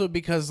 and also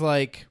because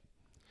like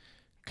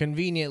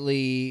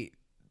conveniently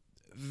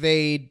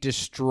they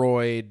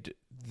destroyed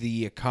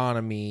the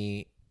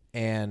economy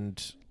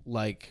and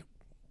like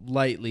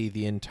lightly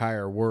the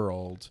entire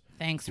world.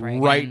 Thanks,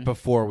 Reagan. Right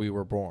before we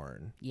were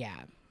born.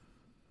 Yeah.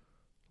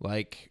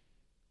 Like,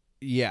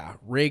 yeah,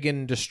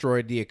 Reagan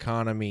destroyed the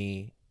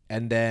economy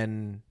and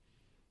then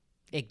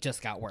it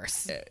just got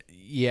worse.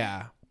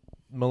 Yeah.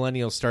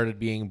 Millennials started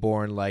being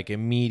born like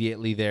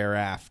immediately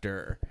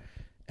thereafter.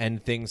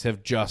 And things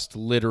have just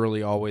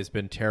literally always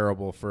been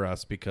terrible for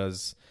us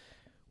because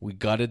we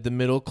gutted the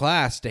middle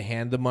class to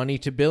hand the money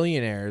to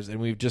billionaires, and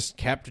we've just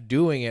kept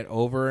doing it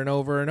over and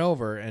over and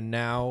over. And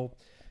now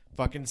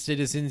fucking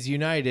Citizens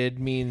United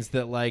means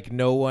that like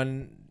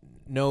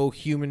no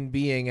human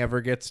being ever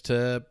gets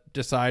to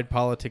decide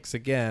politics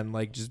again.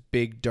 Like just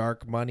big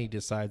dark money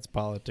decides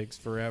politics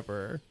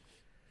forever.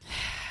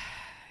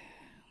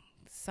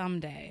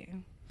 Someday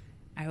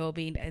I will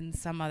be in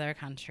some other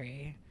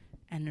country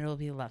and it'll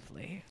be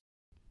lovely.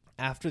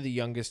 After the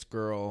youngest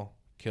girl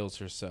kills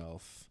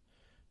herself,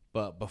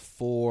 but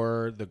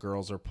before the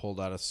girls are pulled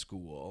out of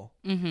school,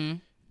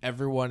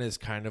 everyone is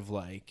kind of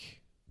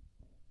like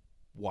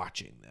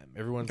watching them.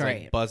 Everyone's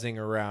like buzzing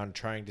around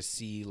trying to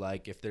see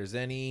like if there's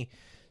any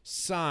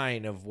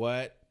sign of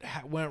what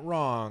went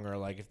wrong or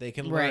like if they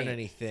can learn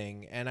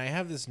anything. And I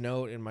have this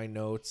note in my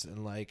notes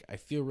and like I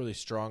feel really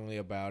strongly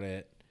about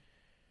it.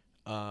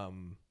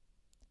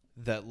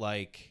 That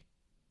like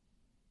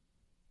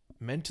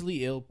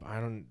mentally ill, I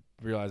don't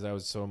realize I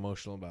was so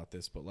emotional about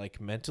this, but like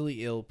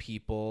mentally ill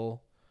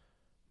people,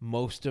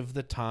 most of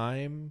the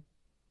time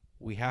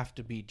we have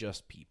to be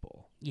just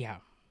people. Yeah.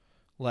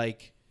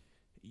 Like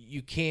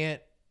you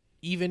can't,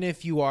 even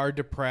if you are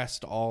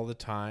depressed all the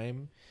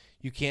time,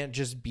 you can't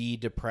just be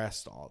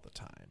depressed all the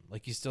time.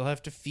 Like you still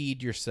have to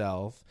feed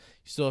yourself.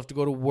 You still have to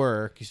go to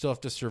work. You still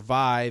have to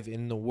survive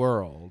in the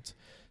world.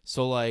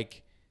 So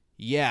like,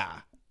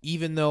 yeah,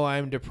 even though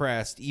I'm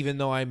depressed, even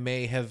though I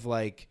may have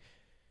like,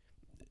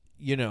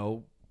 you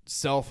know,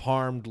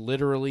 self-harmed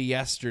literally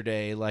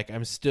yesterday, like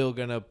I'm still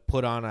going to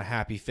put on a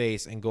happy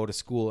face and go to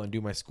school and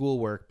do my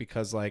schoolwork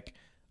because like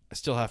I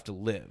still have to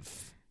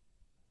live.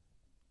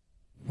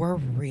 We're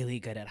really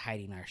good at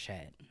hiding our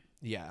shit.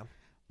 Yeah.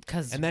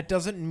 And that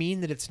doesn't mean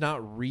that it's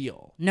not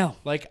real. No.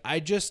 Like I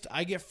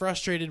get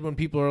frustrated when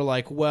people are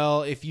like,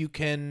 well, if you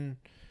can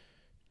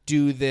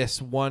do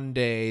this one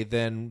day,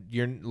 then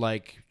you're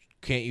like,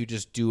 can't you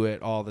just do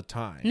it all the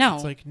time? No.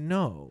 It's like,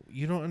 no,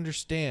 you don't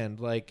understand.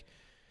 Like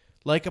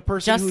a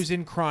person who's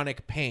in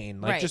chronic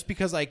pain, like just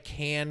because I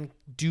can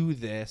do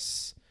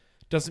this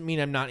doesn't mean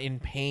I'm not in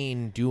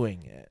pain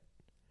doing it.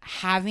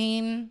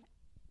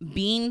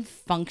 Being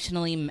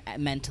functionally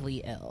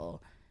mentally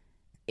ill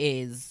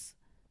is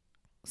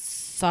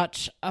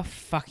such a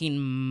fucking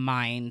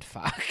mind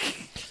fuck.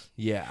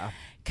 Yeah.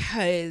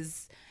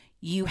 'Cause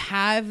you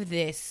have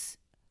this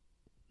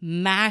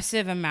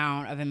massive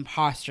amount of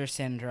imposter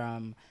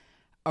syndrome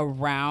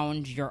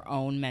around your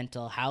own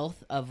mental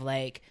health of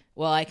like,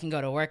 well, I can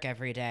go to work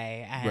every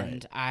day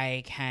and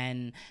I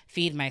can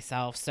feed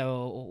myself.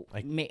 So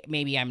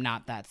maybe I'm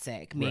not that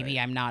sick. Maybe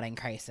I'm not in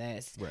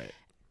crisis. Right.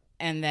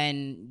 And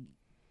then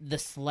the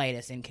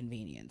slightest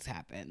inconvenience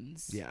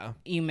happens. Yeah.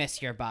 You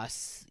miss your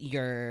bus.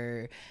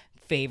 Your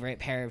favorite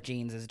pair of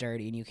jeans is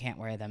dirty and you can't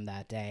wear them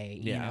that day.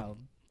 Yeah. You know,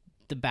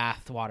 the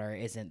bath water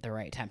isn't the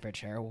right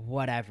temperature,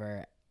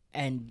 whatever.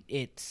 And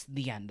it's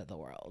the end of the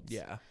world.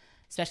 Yeah.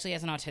 Especially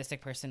as an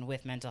autistic person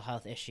with mental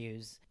health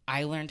issues,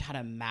 I learned how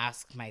to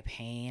mask my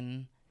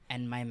pain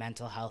and my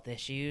mental health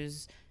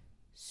issues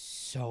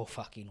so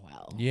fucking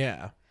well.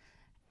 Yeah.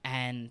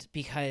 And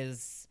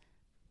because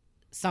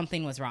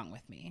something was wrong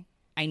with me.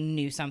 I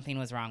knew something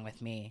was wrong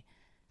with me.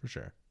 For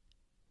sure.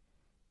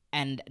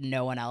 And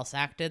no one else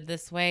acted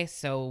this way,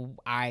 so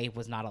I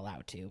was not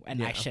allowed to.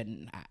 And I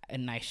shouldn't.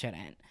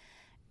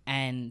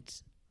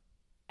 And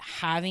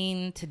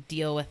having to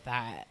deal with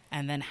that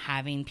and then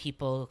having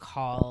people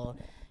call,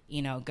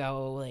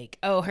 go like,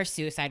 oh, her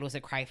suicide was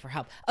a cry for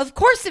help. Of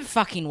course it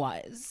fucking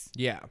was.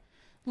 Yeah.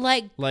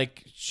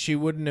 Like she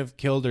wouldn't have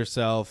killed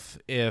herself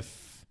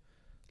if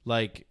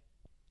like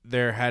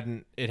it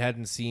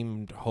hadn't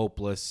seemed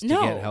hopeless to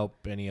No. get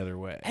help any other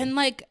way. And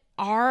like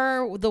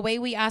the way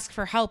we ask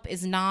for help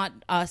is not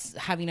us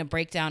having a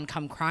breakdown,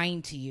 come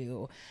crying to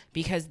you,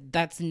 because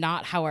that's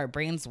not how our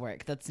brains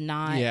work. That's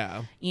not,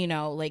 you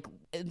know, like,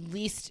 at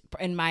least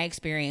in my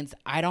experience,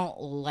 I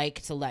don't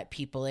like to let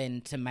people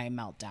into my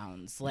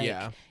meltdowns. Like,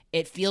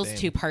 it feels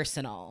too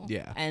personal.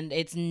 Yeah. And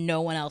it's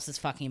no one else's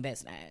fucking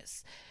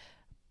business.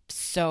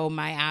 So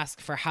my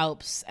ask for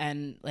helps,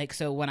 and like,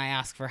 so when I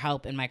ask for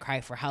help and my cry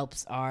for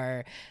helps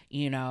are,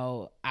 you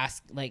know,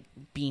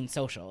 being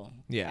social.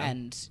 Yeah.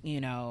 And,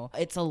 you know,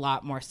 it's a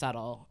lot more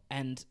subtle,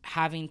 and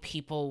having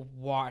people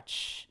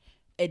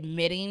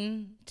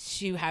admitting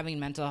to having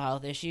mental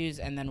health issues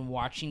and then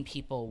watching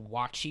people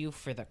watch you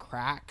for the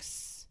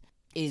cracks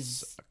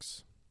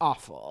sucks.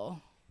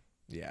 Awful.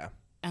 Yeah.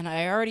 And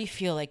I already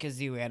feel like a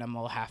zoo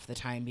animal half the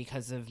time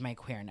because of my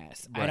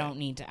queerness. Right. I don't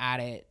need to add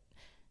it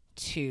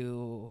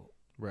to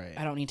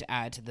I don't need to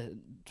add to the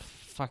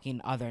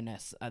fucking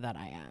otherness that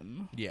I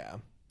am. Yeah.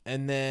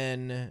 And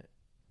then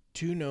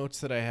 2 notes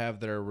that I have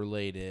that are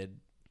related,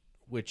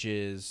 which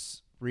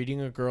is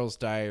reading a girl's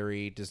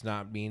diary does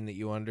not mean that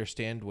you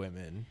understand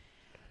women.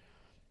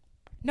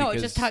 No, it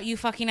just taught you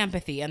fucking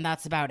empathy, and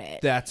that's about it.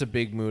 That's a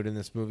big mood in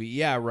this movie.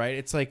 Yeah, right.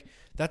 It's like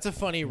that's a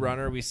funny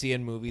runner we see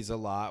in movies a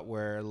lot,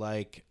 where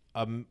like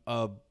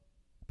a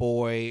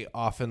boy,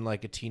 often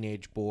like a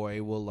teenage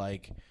boy, will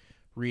like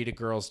read a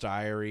girl's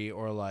diary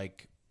or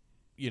like,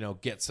 you know,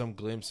 get some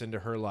glimpse into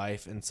her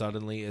life and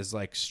suddenly is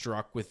like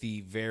struck with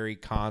the very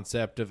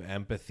concept of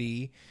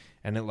empathy,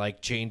 and it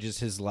like changes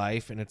his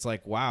life. And it's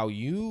like, wow,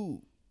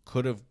 you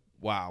could have,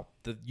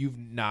 you've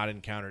not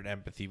encountered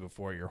empathy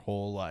before your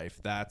whole life.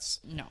 That's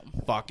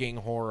fucking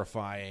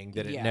horrifying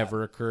that it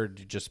never occurred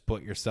to just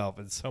put yourself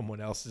in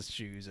someone else's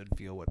shoes and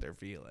feel what they're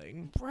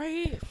feeling.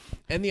 Right.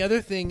 And the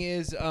other thing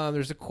is,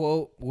 there's a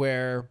quote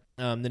where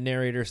the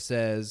narrator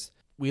says,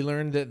 "We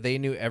learned that they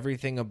knew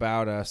everything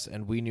about us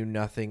and we knew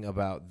nothing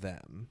about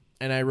them."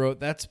 And I wrote,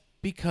 that's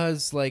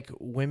because like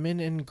women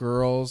and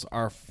girls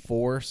are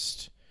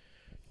forced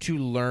to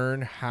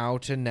learn how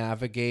to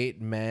navigate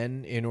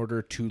men in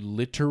order to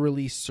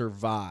literally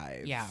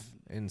survive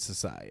in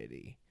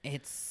society.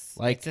 It's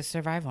like it's a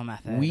survival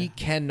method. We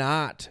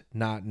cannot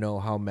not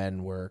know how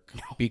men work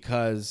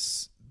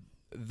because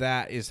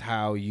that is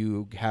how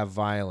you have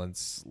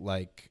violence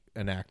like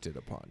enacted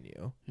upon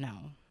you.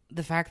 No.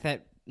 The fact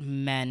that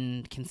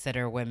men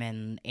consider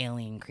women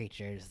alien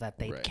creatures that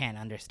they can't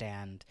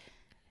understand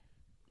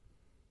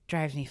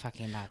drives me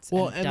fucking nuts.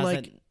 Well, and and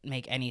doesn't like,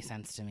 make any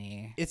sense to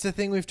me. It's a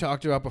thing we've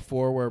talked about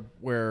before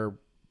where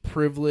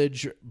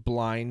privilege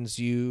blinds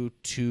you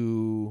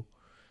to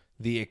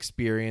the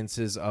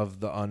experiences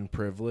of the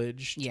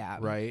unprivileged. Yeah.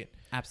 Right?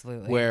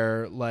 Absolutely.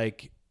 Where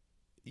like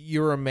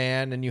you're a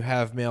man and you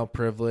have male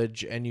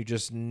privilege and you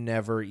just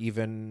never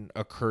even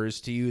occurs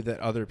to you that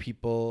other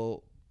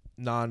people,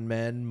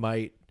 non-men,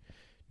 might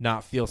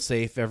not feel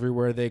safe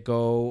everywhere they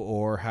go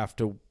or have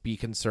to be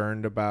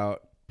concerned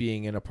about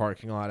being in a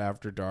parking lot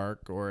after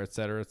dark or et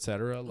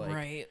cetera, like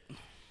right.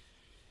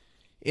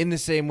 In the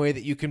same way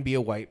that you can be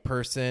a white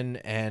person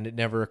and it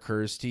never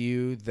occurs to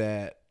you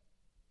that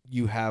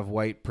you have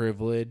white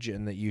privilege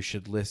and that you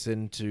should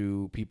listen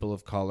to people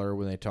of color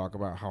when they talk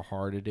about how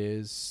hard it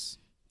is.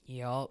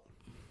 Yup.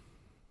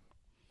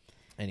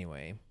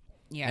 Anyway.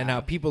 Yeah. And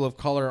how people of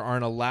color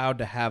aren't allowed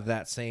to have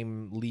that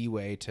same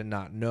leeway to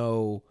not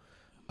know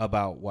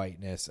about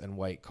whiteness and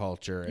white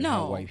culture and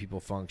how white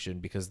people function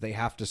because they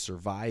have to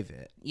survive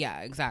it. Yeah,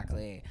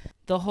 exactly.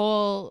 The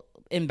whole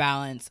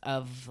imbalance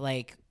of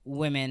like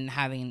women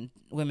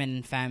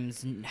and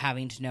femmes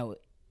having to know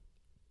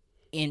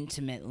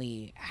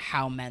intimately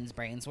how men's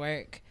brains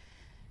work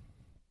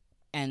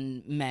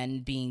and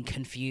men being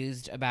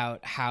confused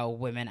about how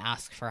women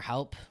ask for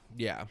help.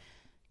 Yeah.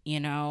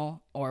 You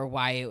know, or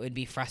why it would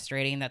be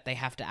frustrating that they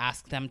have to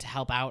ask them to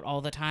help out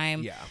all the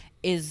time. Yeah.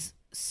 Is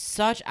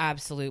such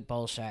absolute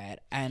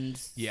bullshit.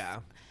 And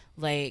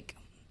like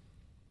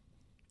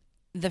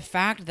the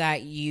fact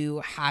that you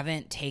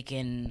haven't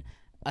taken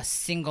a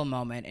single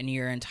moment in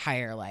your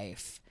entire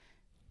life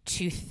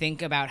to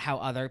think about how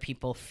other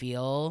people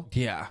feel,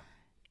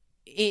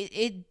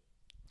 it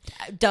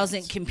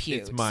doesn't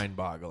compute. It's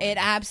mind-boggling. It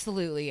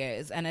absolutely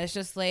is. And it's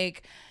just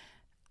like,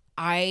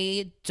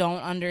 I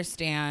don't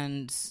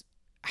understand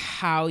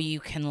how you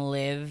can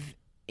live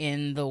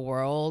in the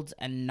world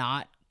and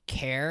not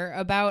care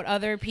about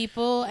other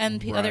people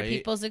and other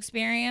people's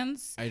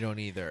experience. I don't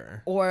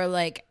either. Or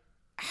like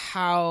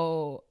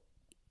how,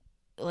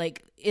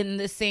 like in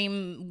the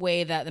same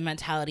way that the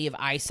mentality of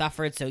I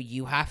suffered so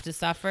you have to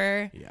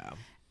suffer. Yeah.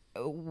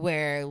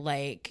 Where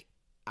like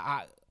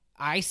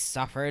I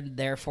suffered,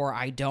 therefore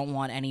I don't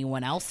want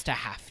anyone else to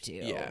have to.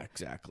 Yeah,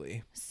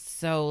 exactly.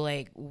 So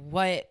like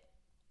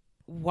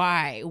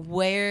why?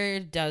 Where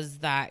does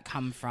that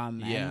come from?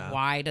 Yeah. And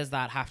why does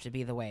that have to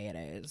be the way it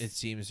is? It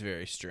seems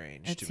very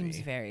strange to me. It seems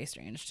very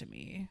strange to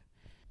me.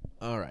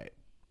 All right.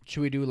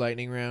 Should we do a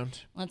lightning round?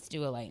 Let's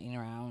do a lightning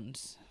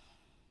round.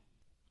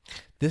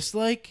 This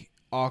like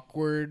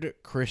awkward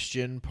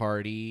Christian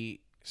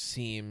party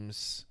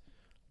seems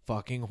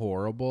fucking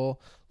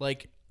horrible.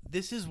 Like,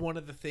 this is one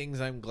of the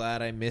things I'm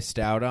glad I missed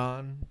out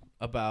on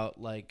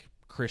about like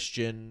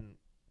Christian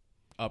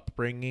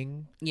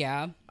upbringing.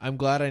 Yeah. I'm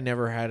glad I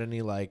never had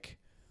any like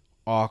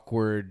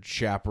awkward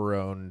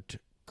chaperoned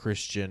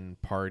Christian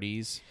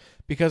parties,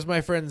 because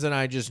my friends and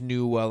I just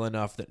knew well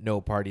enough that no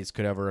parties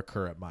could ever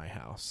occur at my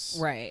house.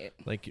 Right.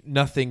 Like,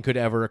 nothing could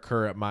ever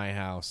occur at my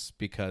house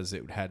because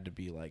it had to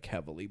be like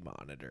heavily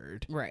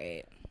monitored.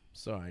 Right.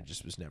 So I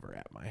just was never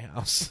at my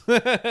house.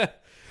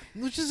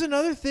 Which is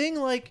another thing,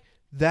 like,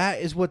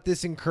 that is what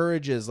this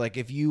encourages. Like,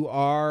 if you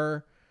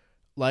are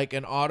like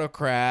an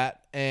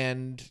autocrat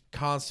and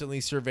constantly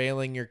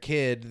surveilling your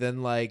kid,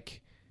 then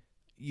like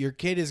your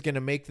kid is going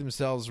to make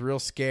themselves real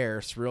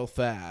scarce real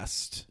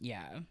fast.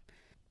 Yeah.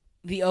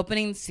 The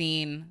opening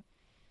scene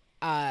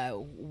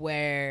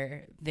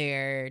where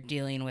they're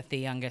dealing with the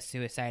youngest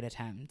suicide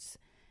attempts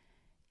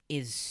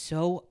is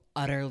so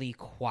utterly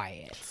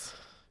quiet.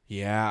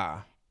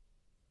 Yeah.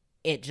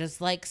 It just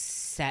like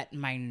set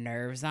my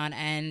nerves on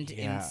end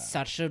in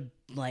such a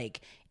like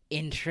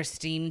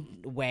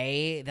interesting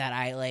way that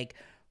I like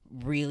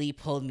really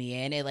pulled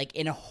me in. It like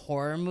in a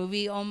horror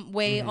movie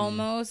way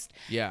almost.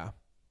 Yeah.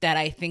 That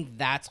I think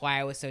that's why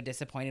I was so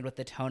disappointed with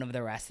the tone of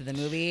the rest of the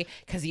movie,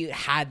 because you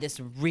had this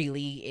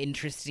really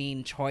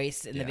interesting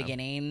choice in the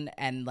beginning,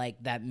 and like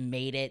that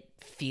made it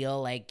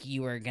feel like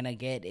you were gonna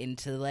get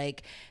into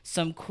like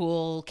some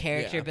cool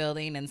character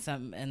building and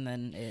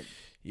then it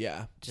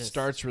just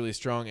starts really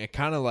strong. It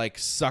kind of like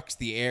sucks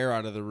the air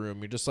out of the room.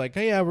 You're just like,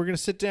 hey, yeah, we're gonna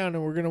sit down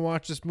and we're gonna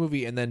watch this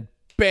movie, and then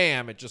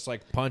bam, it just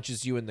like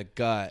punches you in the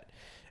gut,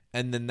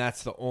 and then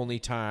that's the only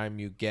time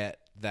you get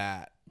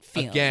that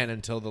feeling. Again,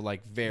 until the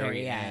like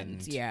very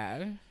end.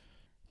 Yeah.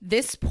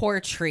 This poor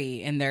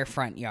tree in their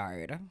front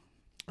yard.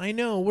 I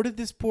know. What did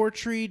this poor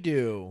tree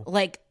do?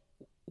 Like,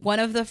 one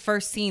of the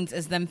first scenes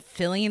is them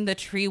filling the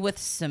tree with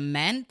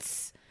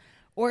cement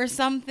or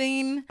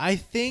something. I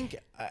think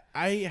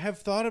I have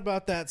thought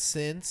about that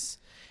since,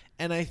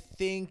 and I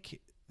think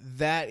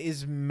that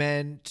is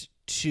meant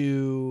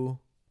to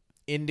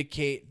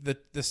indicate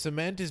that the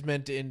cement is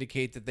meant to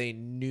indicate that they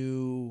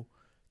knew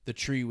the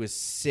tree was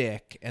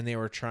sick and they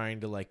were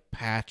trying to like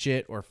patch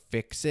it or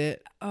fix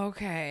it.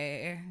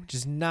 Okay. Which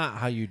is not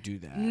how you do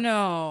that.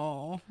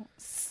 No.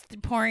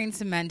 Pouring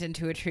cement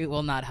into a tree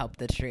will not help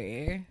the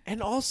tree.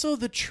 And also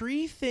the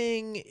tree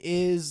thing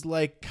is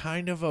like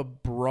kind of a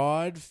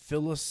broad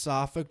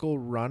philosophical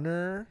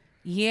runner.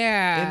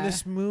 Yeah. In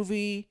this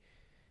movie.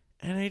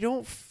 And I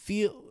don't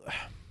feel...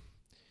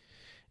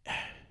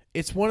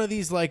 It's one of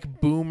these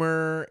like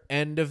boomer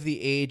end of the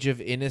age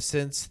of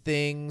innocence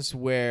things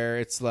where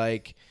it's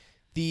like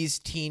these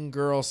teen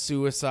girl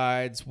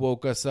suicides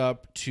woke us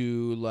up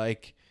to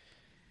like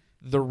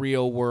the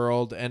real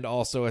world, and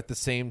also at the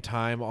same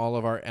time all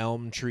of our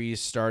elm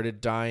trees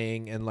started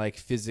dying and like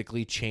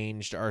physically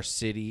changed our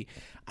city.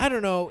 I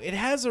don't know. It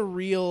has a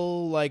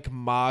real like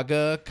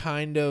MAGA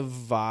kind of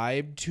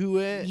vibe to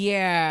it.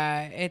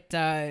 Yeah, it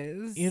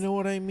does. You know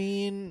what I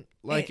mean?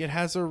 Like, it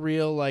has a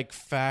real, like,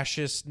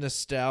 fascist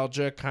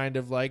nostalgia kind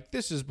of like,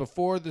 this is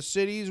before the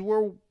cities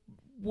were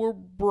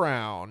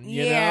brown,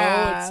 you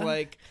know? It's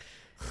like,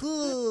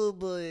 oh,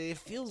 boy, it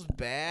feels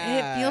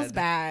bad. It feels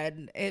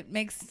bad. It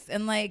makes,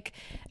 and, like,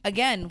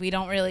 again, we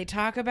don't really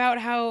talk about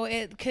how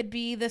it could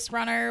be this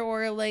runner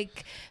or,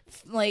 like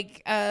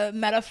a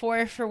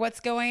metaphor for what's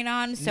going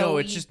on. So no,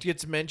 it just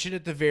gets mentioned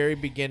at the very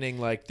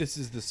beginning, like, this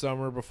is the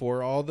summer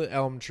before all the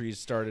elm trees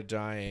started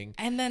dying.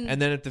 And then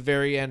at the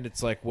very end,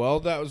 it's like, well,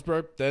 that was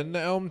then the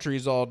elm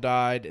trees all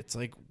died. It's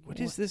like, what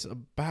is this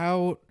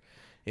about?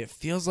 It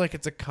feels like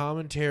it's a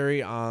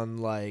commentary on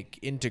like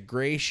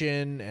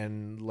integration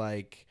and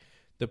like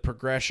the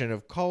progression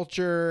of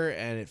culture,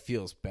 and it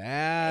feels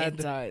bad.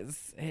 It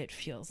does. It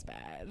feels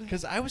bad.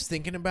 Because I was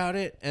thinking about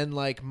it, and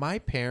like my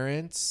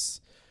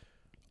parents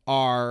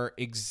are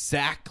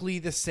exactly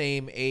the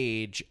same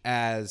age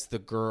as the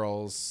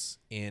girls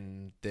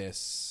in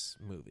this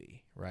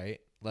movie,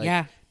 right? Like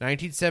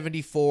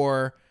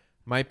 1974,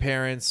 my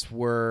parents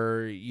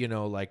were, you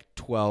know, like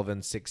 12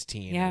 and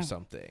 16 or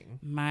something.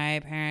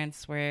 My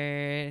parents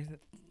were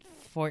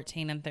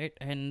 14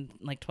 and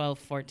like 12,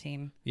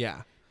 14.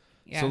 Yeah.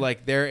 So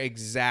like they're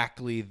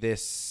exactly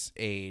this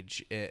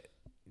age. It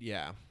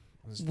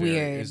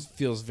weird. It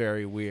feels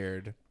very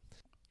weird.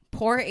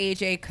 Poor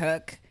AJ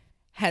Cook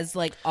has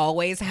like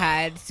always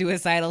had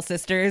suicidal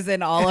sisters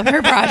in all of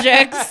her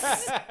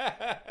projects.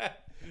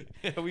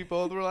 We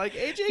both were like,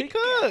 AJ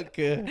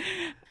Cook.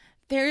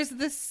 There's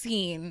this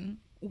scene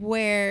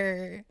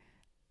where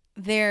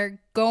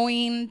they're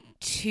going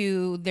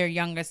to their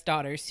youngest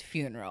daughter's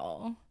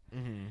funeral.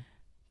 Mm-hmm.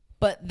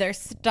 But they're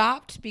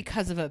stopped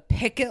because of a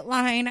picket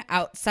line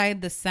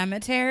outside the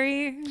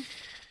cemetery.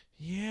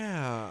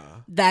 Yeah.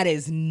 That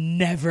is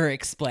never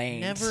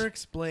explained. Never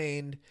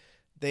explained.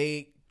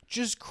 They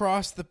just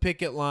cross the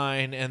picket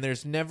line, and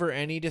there's never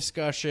any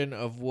discussion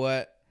of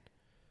what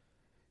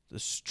the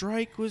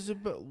strike was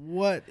about.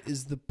 What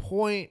is the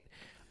point?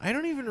 I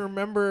don't even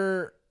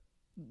remember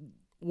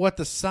what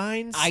the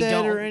sign I said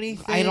don't or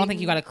anything? I don't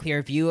think you got a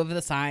clear view of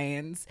the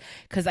signs,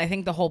 because I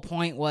think the whole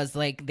point was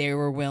like they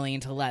were willing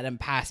to let him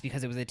pass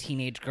because it was a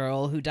teenage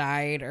girl who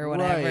died or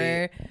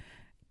whatever.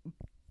 Right.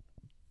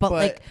 But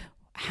like,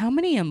 how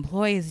many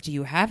employees do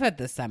you have at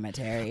the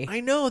cemetery? I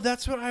know,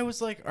 that's what I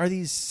was like. Are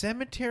these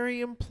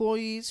cemetery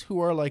employees who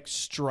are like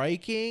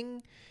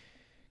striking?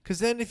 Because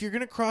then if you're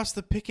going to cross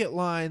the picket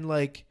line,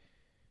 like,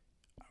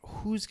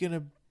 who's going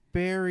to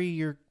bury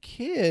your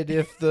kid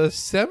if the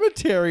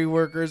cemetery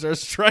workers are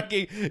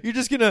striking? You're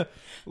just going to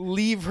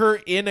leave her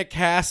in a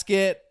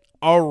casket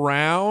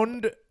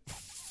around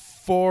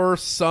for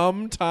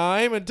some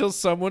time until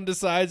someone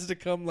decides to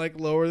come like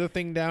lower the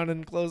thing down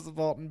and close the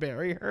vault and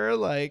bury her?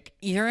 Like,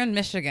 You're in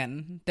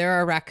Michigan. There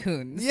are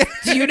raccoons. Yeah.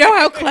 Do you know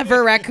how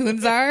clever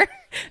raccoons are?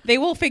 They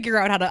will figure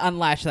out how to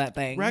unlash that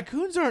thing.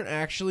 raccoons aren't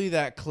actually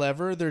that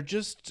clever. They're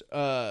just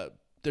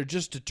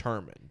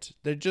determined.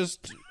 They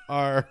just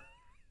are.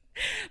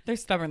 They're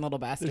stubborn little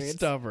They're bastards.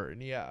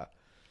 stubborn. Yeah.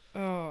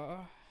 Oh.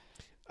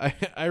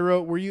 I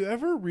wrote, were you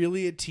ever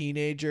really a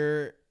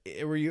teenager?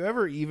 Were you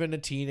ever even a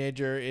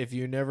teenager if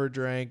you never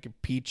drank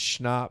peach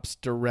schnapps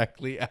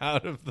directly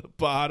out of the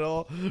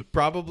bottle?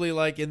 Probably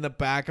like in the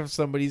back of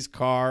somebody's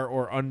car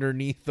or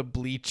underneath the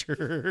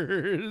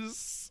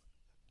bleachers.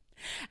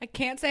 I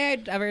can't say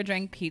I'd ever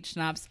drank peach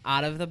schnapps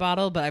out of the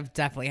bottle, but I've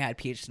definitely had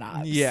peach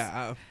schnapps.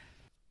 Yeah.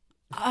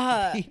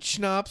 Peach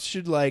schnapps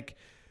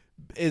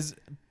is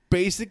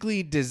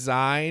basically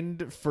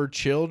designed for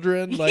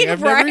children. Like,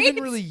 I've never Right?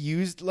 even really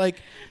used,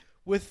 like,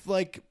 with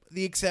like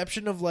the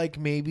exception of like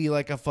maybe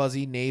like a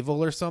fuzzy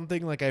navel or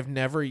something, like I've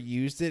never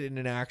used it in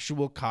an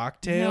actual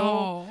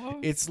cocktail. No.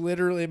 It's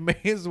literally, it may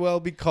as well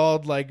be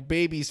called like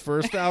baby's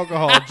first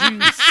alcohol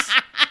juice.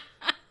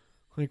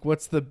 Like,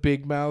 what's the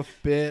Big Mouth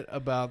bit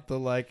about the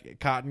like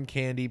cotton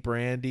candy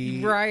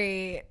brandy?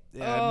 Right.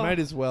 Yeah, it might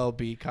as well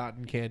be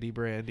cotton candy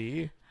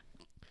brandy.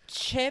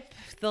 Chip,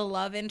 the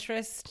love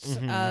interest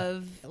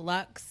of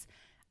Lux,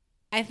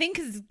 I think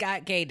has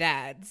got gay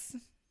dads.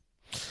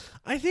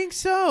 I think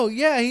so.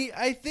 Yeah,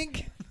 I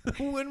think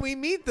when we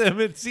meet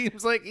them, it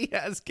seems like he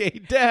has gay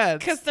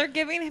dads. Because they're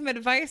giving him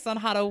advice on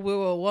how to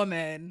woo a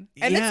woman.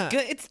 And Yeah. it's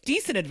good. It's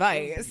decent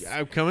advice.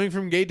 I'm coming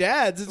from gay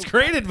dads. It's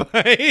great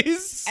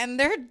advice. And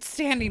they're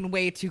standing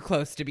way too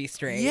close to be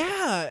straight.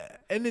 Yeah,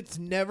 and it's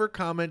never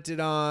commented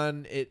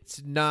on.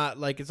 It's not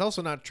like, it's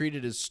also not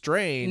treated as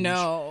strange.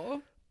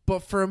 No.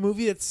 But for a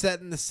movie that's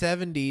set in the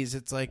 70s,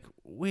 it's like,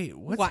 wait,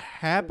 what's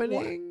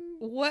happening?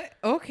 What?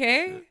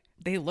 Okay.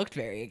 They looked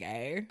very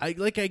gay. I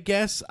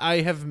guess I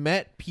have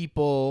met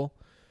people,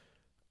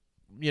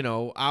 you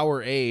know,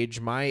 our age,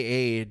 my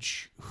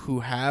age, who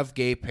have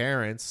gay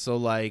parents. So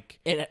like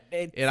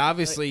it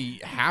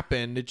obviously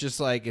happened. It just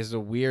like is a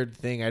weird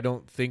thing. I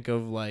don't think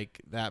of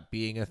like that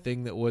being a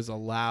thing that was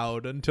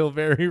allowed until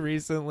very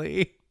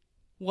recently.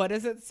 What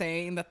is it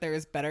saying that there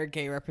is better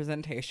gay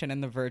representation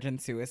in the Virgin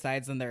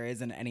Suicides than there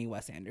is in any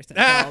Wes Anderson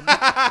film?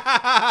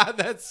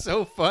 That's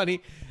so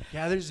funny.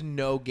 Yeah, there's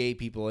no gay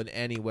people in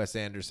any Wes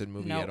Anderson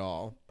movie Nope. at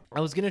all.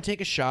 I was going to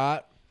take a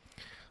shot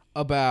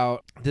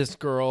about this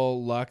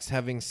girl, Lux,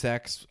 having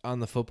sex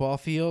on the football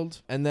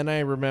field. And then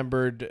I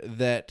remembered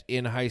that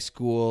in high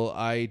school,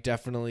 I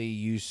definitely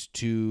used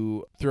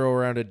to throw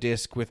around a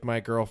disc with my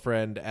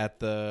girlfriend at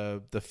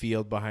the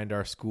field behind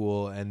our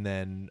school and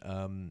then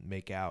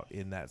make out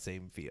in that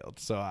same field.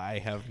 So I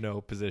have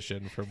no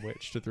position from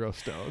which to throw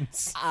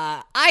stones.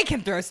 I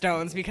can throw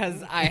stones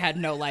because I had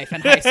no life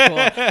in high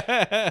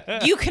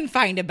school. You can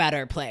find a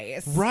better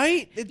place.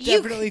 Right? It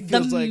definitely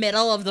feels the like...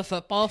 middle of the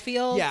football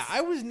field. Yeah,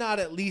 I was not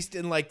at least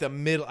in like the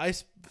middle. I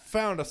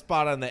found a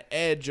spot on the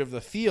edge of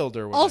the field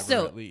or whatever.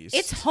 Also, at least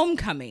it's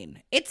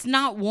homecoming. It's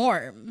not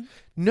warm.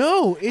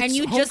 no. It's and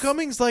you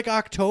homecoming's like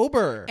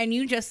October, And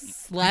you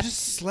just slept, you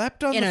just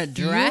slept on in the a field?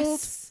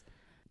 dress.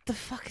 The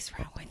fuck is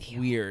wrong with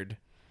you? Weird.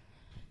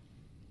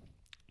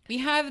 We've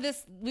had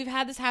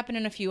this happen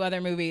in a few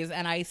other movies,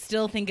 and I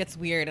still think it's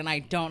weird, and I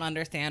don't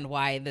understand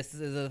why this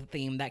is a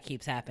theme that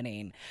keeps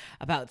happening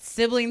about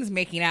siblings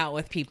making out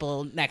with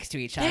people next to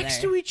each other.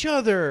 Next to each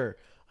other.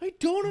 I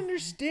don't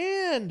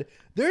understand.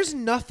 There's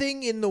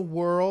nothing in the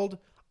world.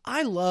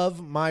 I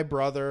love my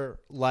brother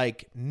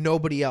like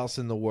nobody else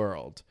in the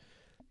world.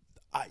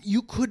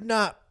 You could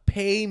not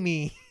pay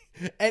me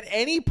at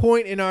any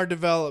point in our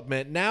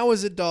development, now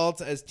as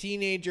adults, as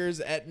teenagers,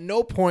 at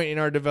no point in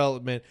our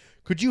development,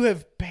 could you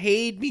have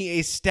paid me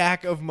a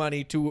stack of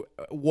money to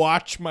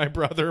watch my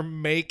brother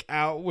make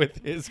out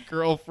with his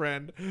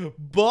girlfriend?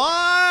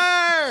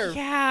 Barf!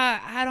 Yeah,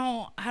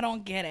 I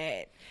don't get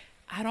it.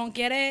 I don't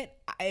get it.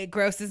 It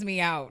grosses me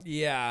out.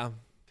 Yeah.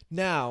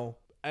 Now,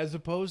 as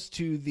opposed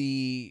to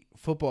the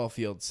football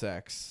field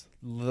sex,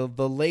 the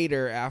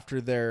later,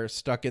 after they're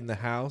stuck in the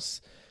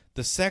house,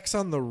 the sex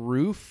on the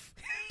roof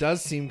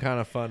does seem kind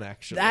of fun,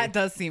 actually. That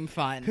does seem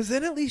fun. Because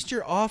then at least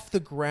you're off the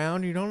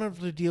ground. You don't have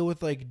to deal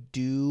with like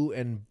dew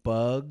and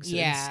bugs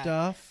and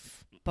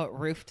stuff. But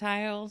roof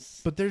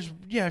tiles? But there's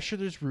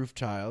roof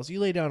tiles. You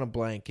lay down a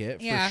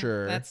blanket for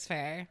sure. That's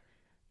fair.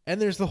 And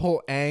there's the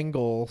whole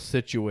angle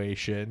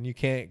situation. You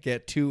can't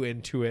get too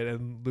into it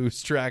and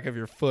lose track of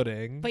your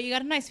footing. But you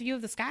got a nice view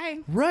of the sky.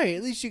 Right.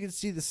 At least you can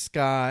see the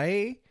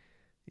sky.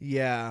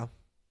 Yeah.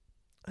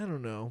 I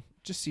don't know.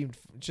 Just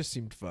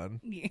seemed fun.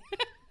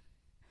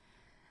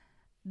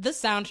 The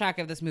soundtrack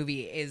of this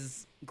movie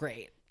is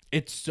great.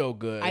 It's so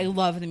good. I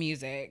love the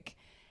music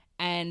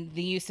and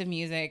the use of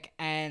music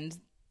and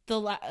the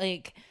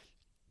like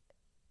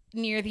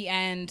near the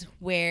end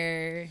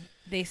where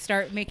they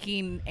start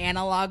making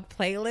analog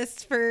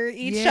playlists for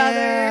each other.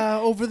 Yeah,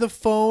 over the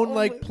phone,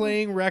 like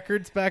playing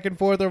records back and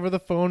forth over the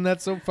phone.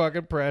 That's so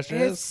fucking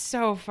precious. It's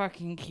so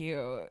fucking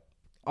cute.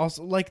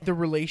 Also, like the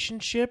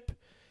relationship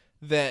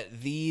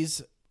that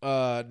these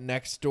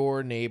next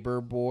door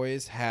neighbor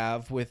boys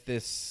have with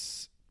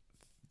this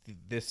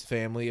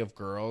family of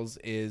girls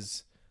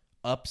is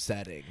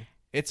upsetting.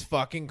 It's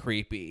fucking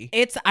creepy.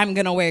 It's I'm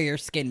gonna wear your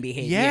skin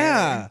behavior.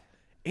 Yeah.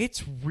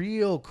 It's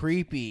real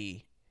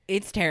creepy.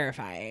 It's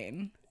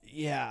terrifying.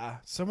 Yeah.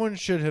 Someone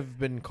should have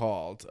been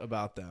called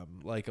about them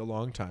like a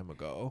long time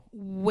ago.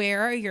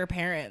 Where are your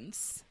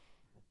parents?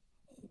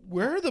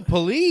 Where are the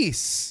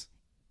police?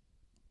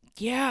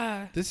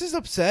 Yeah. This is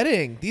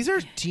upsetting. These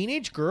are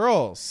teenage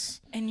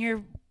girls. And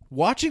you're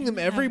Watching them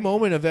every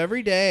moment of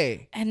every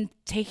day. and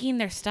taking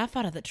their stuff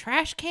out of the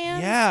trash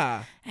cans.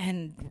 Yeah.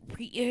 And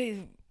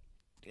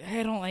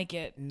I don't like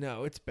it.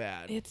 No, it's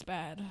bad. It's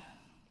bad.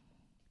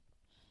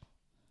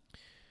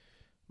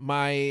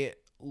 My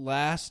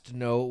last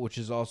note, which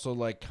is also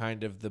like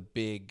kind of the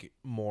big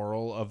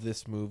moral of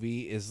this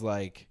movie, is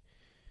like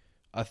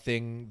a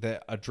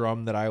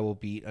drum that I will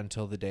beat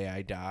until the day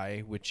I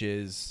die, which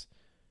is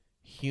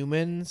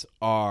humans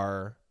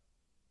are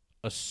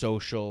a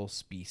social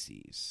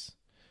species.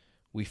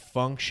 We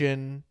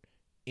function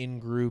in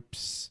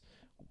groups.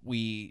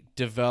 We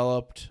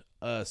developed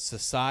a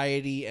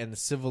society and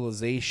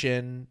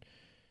civilization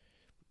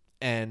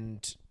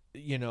and,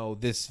 you know,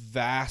 this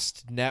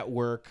vast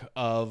network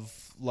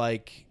of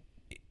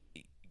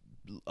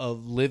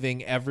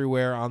living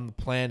everywhere on the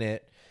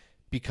planet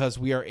because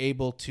we are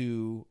able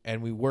to,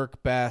 and we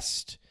work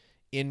best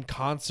in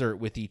concert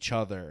with each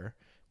other.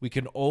 We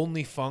can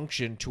only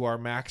function to our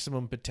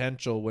maximum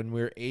potential when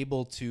we're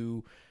able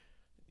to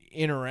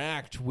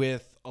interact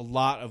with a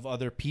lot of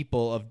other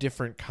people of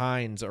different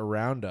kinds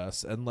around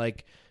us. And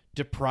like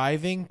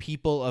depriving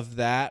people of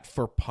that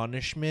for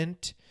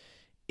punishment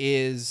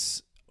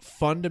is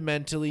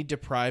fundamentally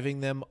depriving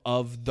them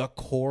of the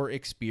core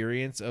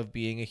experience of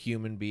being a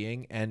human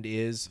being and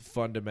is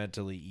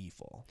fundamentally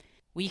evil.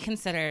 We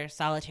consider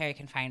solitary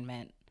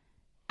confinement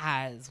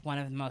as one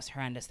of the most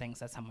horrendous things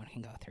that someone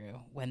can go through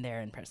when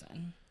they're in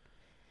prison.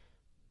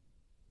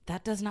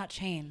 That does not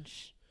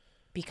change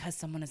because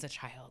someone is a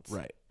child.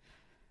 Right.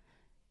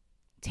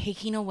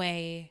 Taking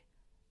away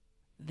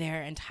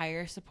their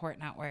entire support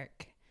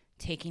network,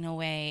 taking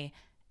away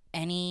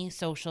any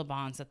social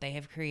bonds that they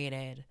have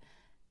created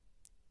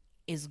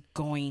is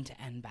going to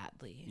end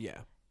badly. Yeah.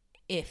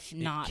 If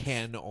not, it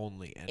can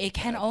only end it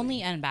can badly.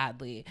 only end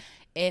badly.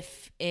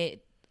 If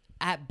it,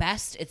 at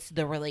best, it's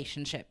the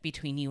relationship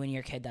between you and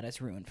your kid that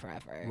is ruined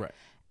forever. Right.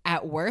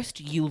 At worst,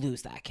 you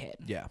lose that kid.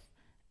 Yeah.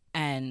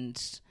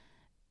 And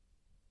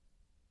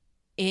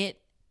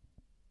it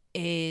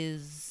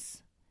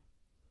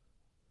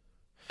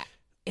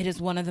is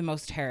one of the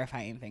most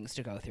terrifying things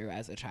to go through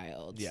as a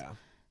child. Yeah.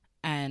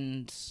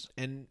 And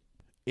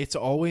it's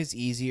always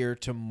easier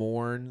to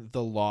mourn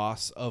the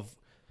loss of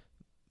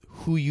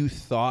who you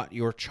thought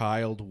your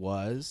child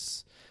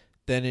was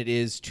than it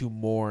is to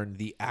mourn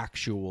the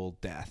actual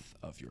death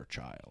of your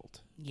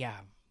child. yeah.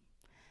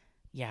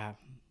 Yeah.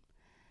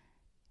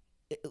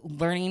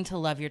 Learning to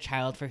love your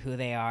child for who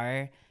they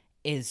are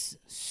is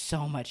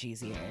so much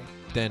easier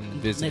Than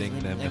visiting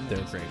them at their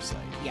living-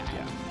 gravesite.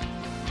 Yeah.